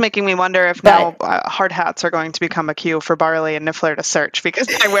 Well, this is making me wonder if now hard hats are going to become a cue for Barley and Niffler to search, because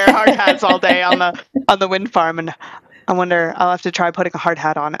I wear hard hats all day on the wind farm, and I wonder, I'll have to try putting a hard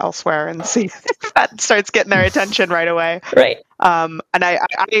hat on elsewhere and see if that starts getting their attention right away. Right. And I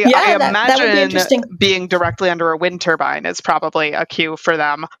imagine being directly under a wind turbine is probably a cue for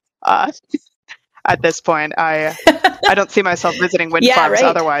them. At this point, I don't see myself visiting wind farms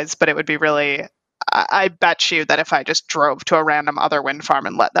otherwise, but it would be really, I bet you that if I just drove to a random other wind farm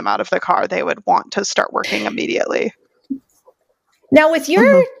and let them out of the car, they would want to start working immediately. Now, with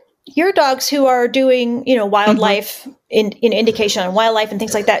your dogs who are doing, wildlife in indication on wildlife and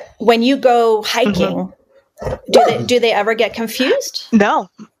things like that, when you go hiking, do they ever get confused? No.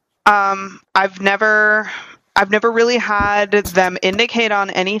 I've never really had them indicate on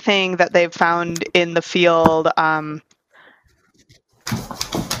anything that they've found in the field. I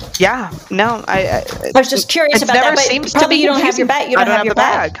was just curious about that. But probably you don't have your bag. You don't have your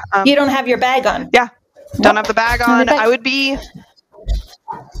bag. You don't have your bag on. Yeah. Don't have the bag on. I would be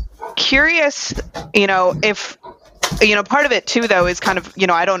curious, if, part of it too, though, is kind of,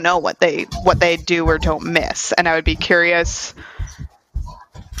 I don't know what they do or don't miss. And I would be curious,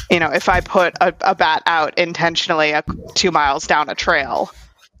 if I put a bat out intentionally 2 miles down a trail,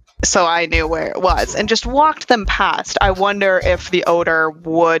 so I knew where it was and just walked them past, I wonder if the odor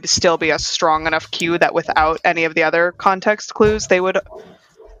would still be a strong enough cue that without any of the other context clues, they would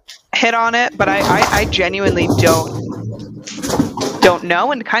hit on it. But I genuinely don't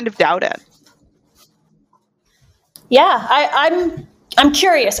know and kind of doubt it. Yeah, I'm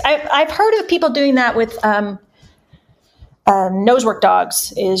curious. I've heard of people doing that with nosework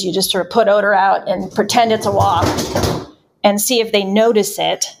dogs. Is you just sort of put odor out and pretend it's a walk and see if they notice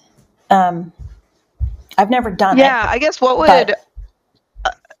it. I've never done it. Yeah, I guess what would...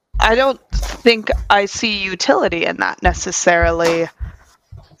 I don't think I see utility in that necessarily,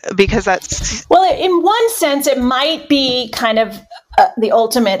 because that's... Well, in one sense, it might be kind of the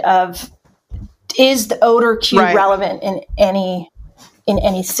ultimate of, is the odor cue relevant in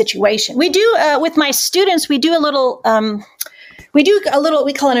any situation? We do, with my students, we do a little, we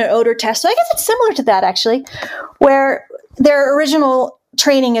call it an odor test. So I guess it's similar to that, actually, where their original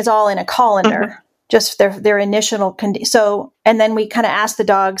training is all in a colander, just their initial so, and then we kind of ask the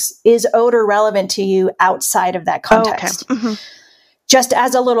dogs, is odor relevant to you outside of that context? Oh, okay. Just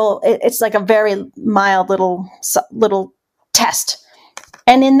as a little, it's like a very mild little test.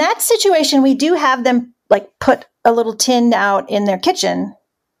 And in that situation, we do have them like put a little tin out in their kitchen,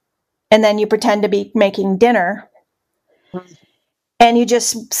 and then you pretend to be making dinner, and you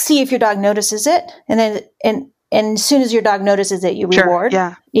just see if your dog notices it, and then and as soon as your dog notices it, you reward.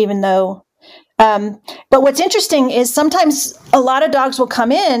 Yeah. Even though, but what's interesting is sometimes a lot of dogs will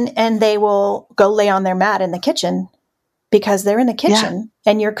come in and they will go lay on their mat in the kitchen because they're in the kitchen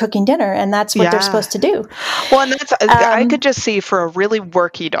and you're cooking dinner, and that's what they're supposed to do. Well, and that's I could just see for a really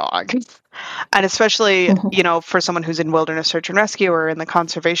worky dog, and especially for someone who's in wilderness search and rescue or in the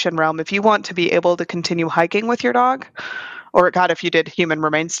conservation realm, if you want to be able to continue hiking with your dog, or God, if you did human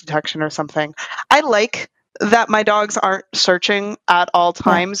remains detection or something, I like that my dogs aren't searching at all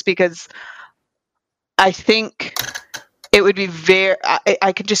times, because I think it would be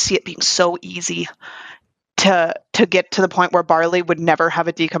I could just see it being so easy to get to the point where Barley would never have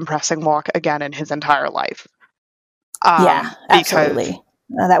a decompressing walk again in his entire life. Absolutely.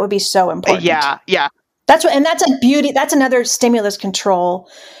 That would be so important. Yeah. That's a beauty. That's another stimulus control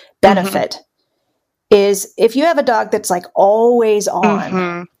benefit, is if you have a dog that's like always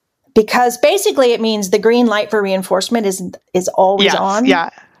on, because basically it means the green light for reinforcement is always on. Yeah.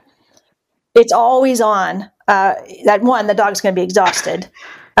 It's always on. That one, the dog's going to be exhausted.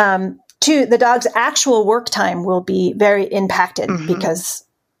 Two, the dog's actual work time will be very impacted because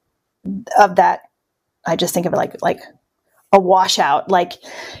of that. I just think of it like a washout. Like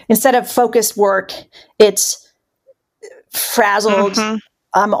instead of focused work, it's frazzled.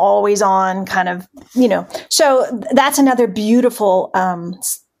 I'm always on, kind of, So that's another beautiful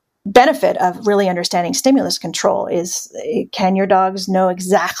benefit of really understanding stimulus control is, can your dogs know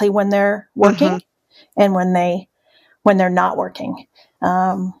exactly when they're working and when they're not working?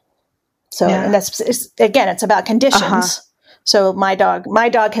 And it's about conditions. So my dog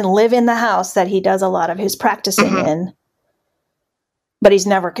can live in the house that he does a lot of his practicing in, but he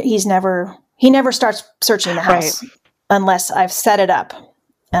never starts searching the house unless I've set it up.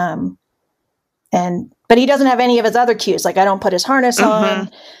 But he doesn't have any of his other cues. Like I don't put his harness on,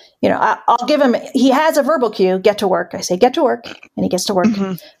 I'll give him, he has a verbal cue, get to work. I say, get to work, and he gets to work.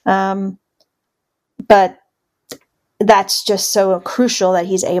 But that's just so crucial that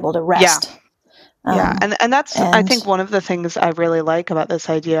he's able to rest. And that's, I think, one of the things I really like about this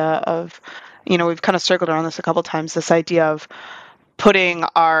idea of, we've kind of circled around this a couple times, this idea of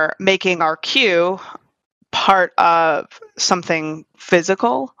making our cue part of something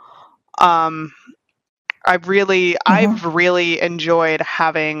physical. I've really enjoyed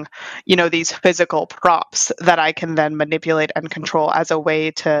having, these physical props that I can then manipulate and control as a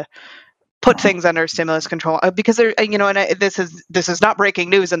way to put things under stimulus control, because this is not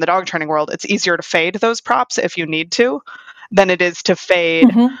breaking news in the dog training world. It's easier to fade those props if you need to than it is to fade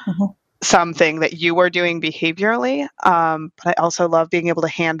something that you are doing behaviorally. But I also love being able to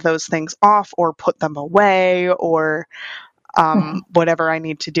hand those things off or put them away or whatever I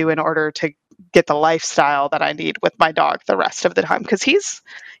need to do in order to get the lifestyle that I need with my dog the rest of the time. Because he's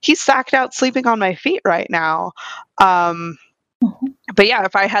sacked out sleeping on my feet right now. But yeah,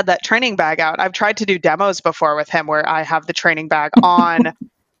 if I had that training bag out, I've tried to do demos before with him where I have the training bag on,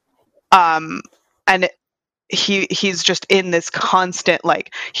 and he's just in this constant,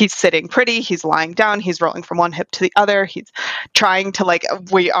 like, he's sitting pretty, he's lying down, he's rolling from one hip to the other, he's trying to, like,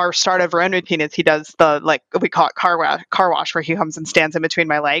 our start of our own routine is he does the, like, we call it car wash, where he comes and stands in between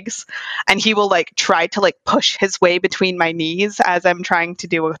my legs, and he will, like, try to, like, push his way between my knees as I'm trying to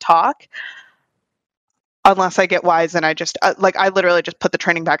do a talk. Unless I get wise and I just, like, I literally just put the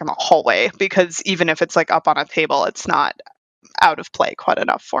training bag in the hallway, because even if it's, like, up on a table, it's not out of play quite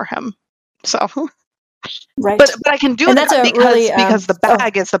enough for him. So... Right. But I can do that because the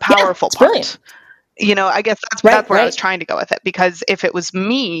bag is the powerful part. Brilliant. You know, I guess that's where I was trying to go with it, because if it was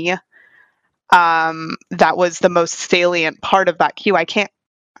me, that was the most salient part of that cue. I can't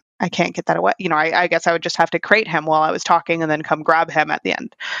get that away. You know, I guess I would just have to crate him while I was talking and then come grab him at the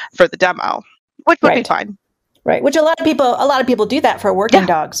end for the demo, which would be fine. Right. Which a lot of people do that for working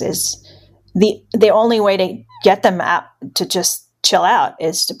dogs. Is the only way to get them out to just chill out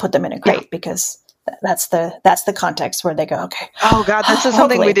is to put them in a crate, because that's the context where they go, okay. Oh God, this is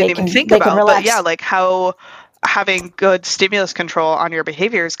something we didn't even think about. But yeah, like how having good stimulus control on your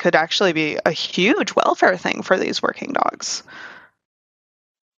behaviors could actually be a huge welfare thing for these working dogs.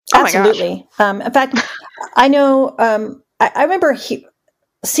 Absolutely. In fact, I know, I remember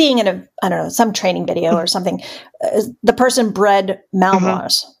seeing in some training video or something, the person bred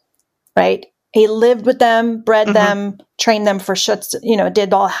Malinois, right? He lived with them, bred them, trained them for Schutz,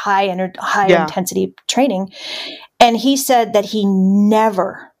 did all high intensity training. And he said that he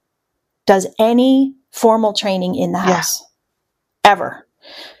never does any formal training in the house, ever.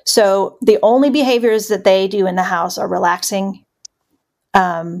 So the only behaviors that they do in the house are relaxing.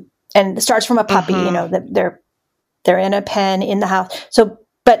 And it starts from a puppy, that they're in a pen in the house. So,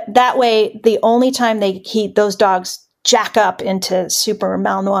 but that way, the only time those dogs jack up into super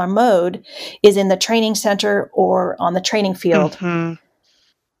Malinois mode is in the training center or on the training field.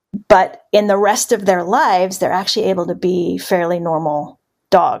 But in the rest of their lives, they're actually able to be fairly normal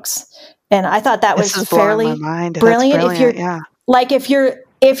dogs. And I thought that was fairly brilliant.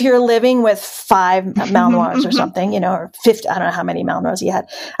 If you're living with 5 Malinois or something, or 50, I don't know how many Malinois you had.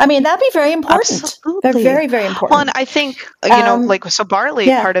 I mean, that'd be very important. Absolutely. They're very, very important. Well, and I think, so Barley,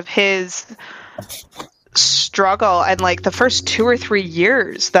 part of his struggle and like the first 2 or 3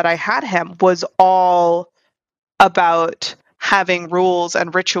 years that I had him was all about having rules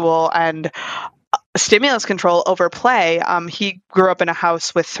and ritual and stimulus control over play. He grew up in a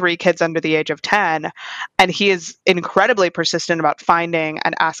house with 3 kids under the age of 10, and he is incredibly persistent about finding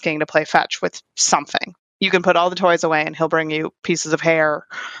and asking to play fetch with something. You can put all the toys away and he'll bring you pieces of hair,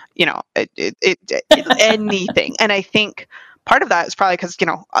 anything. And I think part of that is probably because,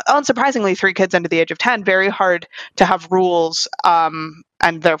 unsurprisingly, 3 kids under the age of 10, very hard to have rules and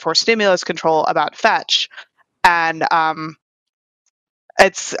therefore stimulus control about fetch. And I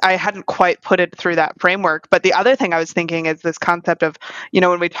hadn't quite put it through that framework. But the other thing I was thinking is this concept of,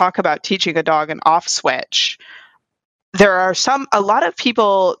 when we talk about teaching a dog an off switch, there are a lot of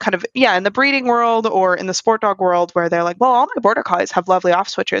people kind of, in the breeding world or in the sport dog world where they're like, well, all my border collies have lovely off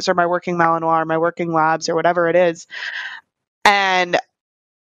switches, or my working Malinois, or my working labs, or whatever it is. And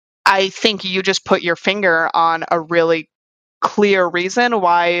I think you just put your finger on a really clear reason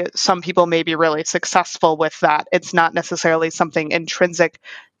why some people may be really successful with that. It's not necessarily something intrinsic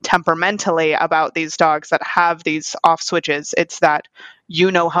temperamentally about these dogs that have these off switches. It's that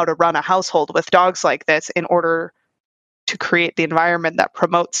how to run a household with dogs like this in order to create the environment that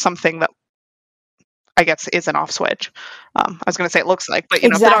promotes something that I guess is an off switch. I was going to say it looks like, but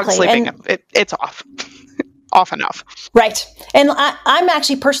exactly. If the dog's sleeping, it's off. Off enough. Right. And I'm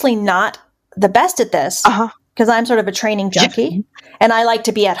actually personally not the best at this because I'm sort of a training junkie and I like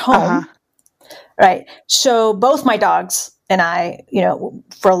to be at home. Right. So both my dogs and I,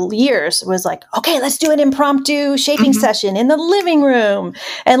 for years was like, okay, let's do an impromptu shaping session in the living room.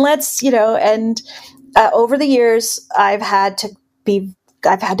 And let's, over the years I've had to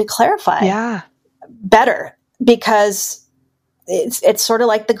clarify better because it's sort of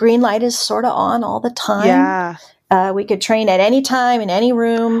like the green light is sort of on all the time. Yeah. We could train at any time in any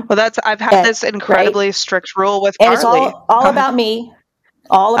room. Well, I've had this incredibly strict rule with Barley. And it's all about me.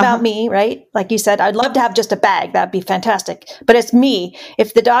 All about me, right? Like you said, I'd love to have just a bag. That'd be fantastic. But it's me.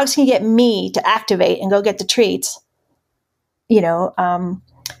 If the dogs can get me to activate and go get the treats,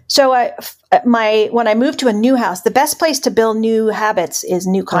 So when I moved to a new house, the best place to build new habits is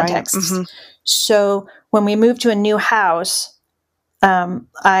new contexts. Right. So when we moved to a new house,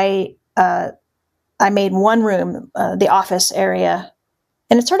 I made one room, the office area,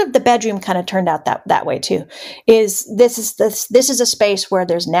 and it's sort of the bedroom kind of turned out that way too. This is a space where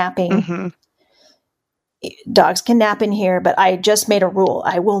there's napping. Dogs can nap in here, but I just made a rule.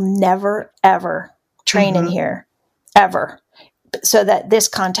 I will never ever training here ever, so that this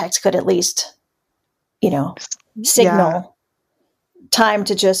context could at least, signal time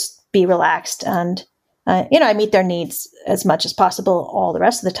to just be relaxed and, I meet their needs as much as possible all the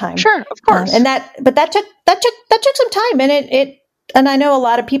rest of the time. Sure, of course. But that took some time, and I know a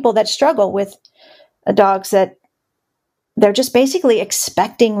lot of people that struggle with dogs that they're just basically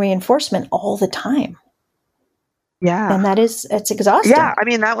expecting reinforcement all the time. Yeah. And it's exhausting. Yeah. I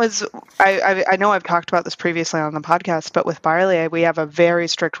mean, that was, I know I've talked about this previously on the podcast, but with Barley, we have a very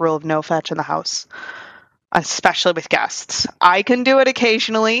strict rule of no fetch in the house, especially with guests. I can do it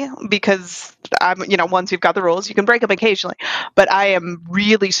occasionally because once you've got the rules, you can break them occasionally, but I am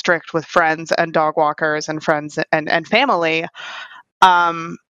really strict with friends and dog walkers and friends and family.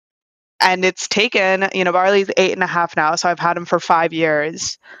 And it's taken, Barley's 8.5 now, so I've had him for 5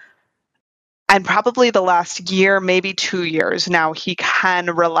 years. And probably the last year, maybe 2 years now, he can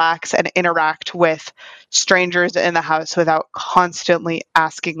relax and interact with strangers in the house without constantly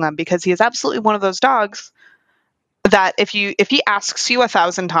asking them, because he is absolutely one of those dogs that if he asks you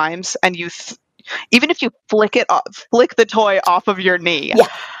 1,000 times and even if you flick the toy off of your knee,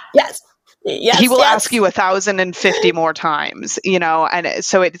 he will ask you 1,050 more times, and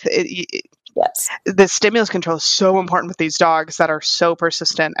so yes, the stimulus control is so important with these dogs that are so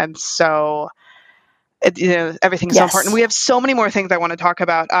persistent and so. Everything's so important. We have so many more things I want to talk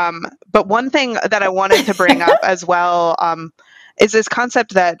about. But one thing that I wanted to bring up as well is this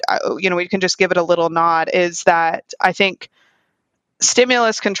concept that, we can just give it a little nod, is that I think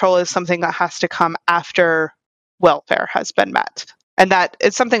stimulus control is something that has to come after welfare has been met. And that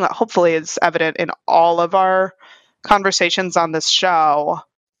is something that hopefully is evident in all of our conversations on this show.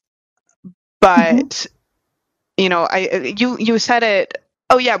 But, you said it,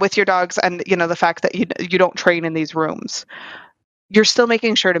 oh yeah, with your dogs and, the fact that you don't train in these rooms, you're still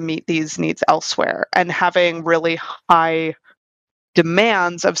making sure to meet these needs elsewhere, and having really high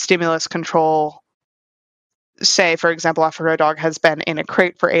demands of stimulus control. Say, for example, after a dog has been in a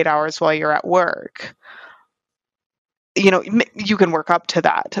crate for 8 hours while you're at work, you can work up to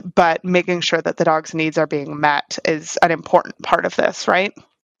that, but making sure that the dog's needs are being met is an important part of this, right?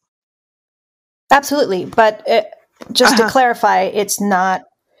 Absolutely. But just to clarify, it's not,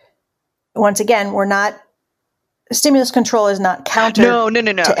 once again, stimulus control is not counter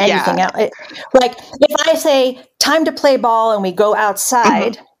to anything else. Like if I say time to play ball and we go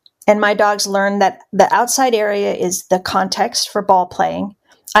outside and my dogs learn that the outside area is the context for ball playing,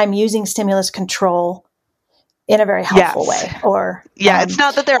 I'm using stimulus control in a very helpful way. Or it's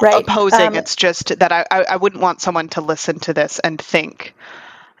not that they're opposing. It's just that I wouldn't want someone to listen to this and think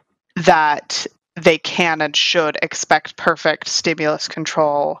that they can and should expect perfect stimulus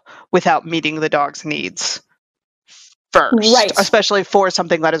control without meeting the dog's needs first, especially for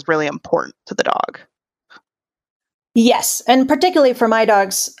something that is really important to the dog. Yes. And particularly for my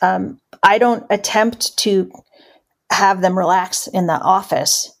dogs, I don't attempt to have them relax in the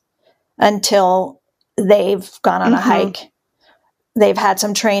office until they've gone on a hike. They've had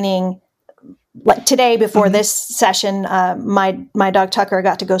some training. Like today, before this session, my dog Tucker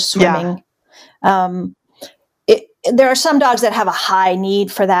got to go swimming. There are some dogs that have a high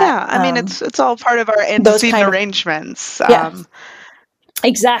need for that. Yeah, I mean, it's all part of our antecedent arrangements.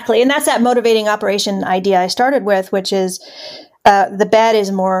 Exactly. And that's that motivating operation idea I started with, which is the bed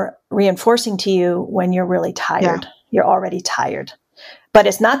is more reinforcing to you when you're really tired. You're already tired. But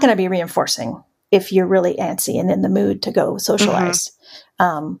it's not going to be reinforcing if you're really antsy and in the mood to go socialize.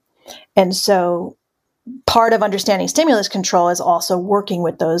 And so part of understanding stimulus control is also working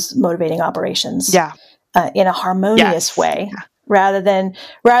with those motivating operations in a harmonious way, rather than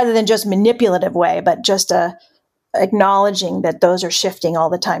just manipulative way, but just acknowledging that those are shifting all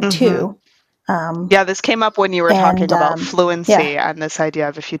the time too. This came up when you were talking about fluency and this idea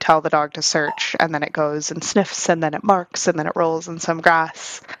of if you tell the dog to search and then it goes and sniffs and then it marks and then it rolls in some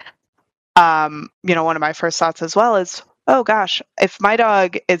grass. One of my first thoughts as well is, oh gosh, if my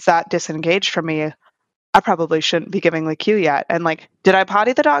dog is that disengaged from me, I probably shouldn't be giving the cue yet. And did I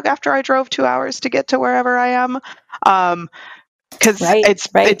potty the dog after I drove 2 hours to get to wherever I am? Because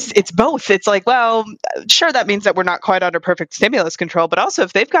it's both. It's like, well, sure, that means that we're not quite under perfect stimulus control, but also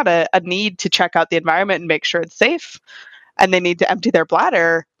if they've got a need to check out the environment and make sure it's safe and they need to empty their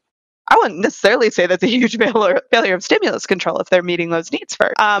bladder, I wouldn't necessarily say that's a huge failure of stimulus control if they're meeting those needs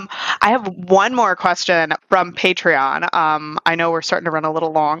first. I have one more question from Patreon. I know we're starting to run a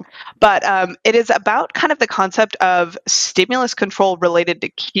little long, but it is about kind of the concept of stimulus control related to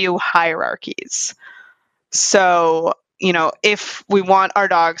cue hierarchies. So, if we want our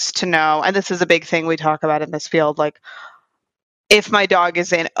dogs to know, and this is a big thing we talk about in this field, if my dog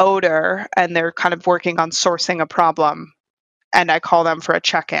is in odor and they're kind of working on sourcing a problem and I call them for a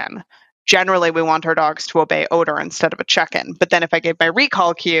check-in, generally we want our dogs to obey odor instead of a check-in. But then if I give my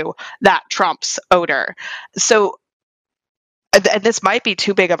recall cue, that trumps odor. So, and this might be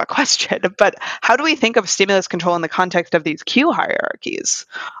too big of a question, but how do we think of stimulus control in the context of these cue hierarchies,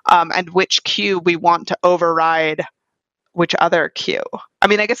 and which cue we want to override which other cue? I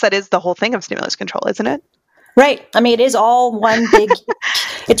mean, I guess that is the whole thing of stimulus control, isn't it? Right. I mean, it is all one big,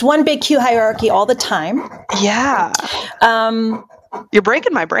 it's one big cue hierarchy all the time. Yeah. You're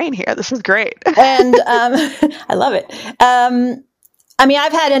breaking my brain here. This is great. And I love it. I mean,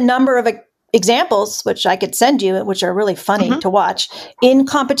 I've had a number of examples, which I could send you, which are really funny to watch, in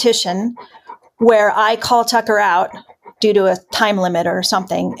competition where I call Tucker out due to a time limit or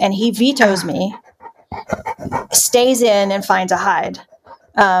something, and he vetoes me, stays in and finds a hide.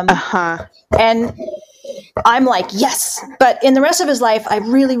 And I'm like, yes. But in the rest of his life, I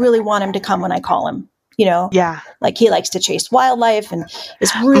really, really want him to come when I call him. You know, like he likes to chase wildlife, and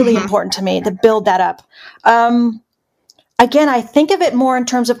it's really important to me to build that up. Again, I think of it more in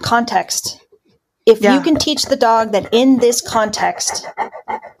terms of context. If you can teach the dog that in this context,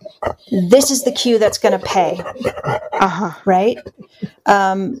 this is the cue that's going to pay, right?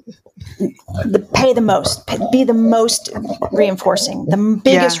 Pay the most, be the most reinforcing, the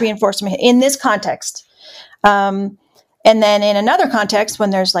biggest reinforcement in this context. And then in another context,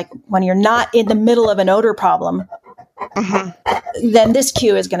 when you're not in the middle of an odor problem, then this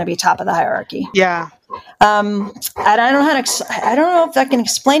cue is going to be top of the hierarchy. Yeah. And I don't know if I can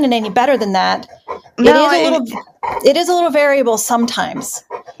explain it any better than that. It is a little variable sometimes.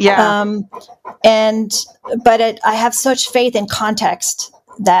 Yeah. But I have such faith in context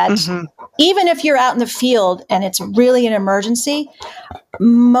that even if you're out in the field and it's really an emergency,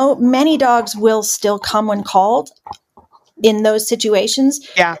 many dogs will still come when called in those situations,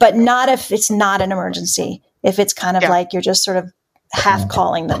 but not if it's not an emergency. If it's kind of like you're just sort of half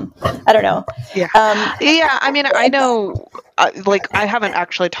calling them. I don't know. Yeah. I mean, I know, I haven't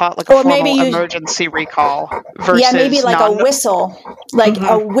actually taught like a formal emergency recall versus maybe like a whistle. Like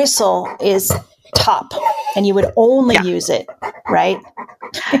a whistle is top, and you would only use it, right?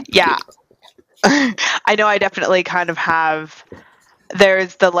 Yeah. I know I definitely kind of have.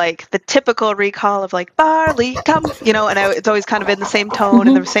 There's the typical recall of like, Barley, come, and it's always kind of in the same tone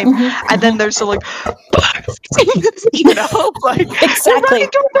and the same, and then there's the exactly running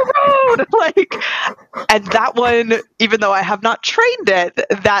down the road, and that one, even though I have not trained it,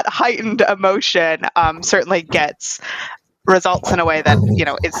 that heightened emotion certainly gets results in a way that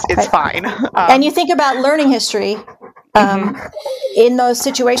is fine. And you think about learning history. In those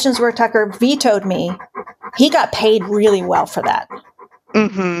situations where Tucker vetoed me, he got paid really well for that.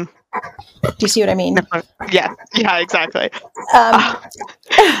 Do you see what I mean? Yeah, exactly.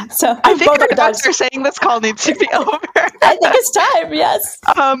 So I think our dogs are saying this call needs to be over. I think it's time, yes.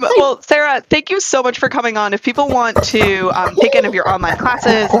 Well, Sarah, thank you so much for coming on. If people want to take any of your online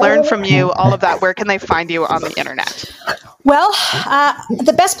classes, learn from you, all of that, where can they find you on the internet? Well,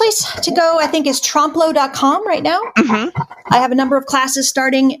 the best place to go, I think, is tromplo.com right now. I have a number of classes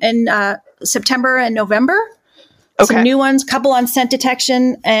starting in September and November. Some new ones, a couple on scent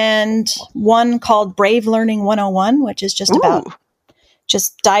detection, and one called Brave Learning 101, which is just about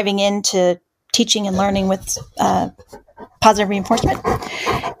just diving into teaching and learning with positive reinforcement.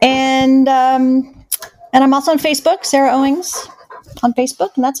 And I'm also on Facebook, Sarah Owings on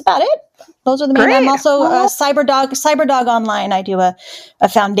Facebook, and that's about it. Those are the main. I'm also Cyberdog Online. I do a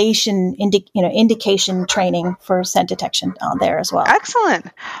foundation indication training for scent detection on there as well. Excellent.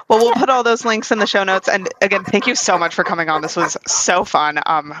 Well, we'll put all those links in the show notes. And again, thank you so much for coming on. This was so fun.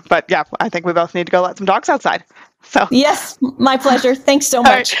 But yeah, I think we both need to go let some dogs outside. So yes, my pleasure. Thanks so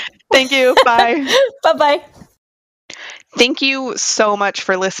much. Right. Thank you. Bye. Bye-bye. Thank you so much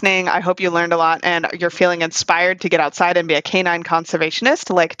for listening. I hope you learned a lot and you're feeling inspired to get outside and be a canine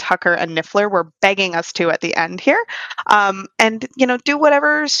conservationist like Tucker and Niffler were begging us to at the end here. And do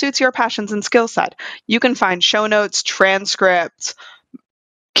whatever suits your passions and skill set. You can find show notes, transcripts,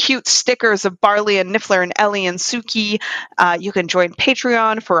 cute stickers of Barley and Niffler and Ellie and Suki. You can join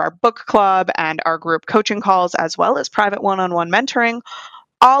Patreon for our book club and our group coaching calls, as well as private one-on-one mentoring.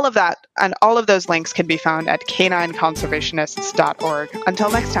 All of that and all of those links can be found at canineconservationists.org. Until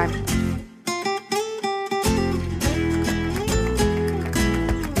next time.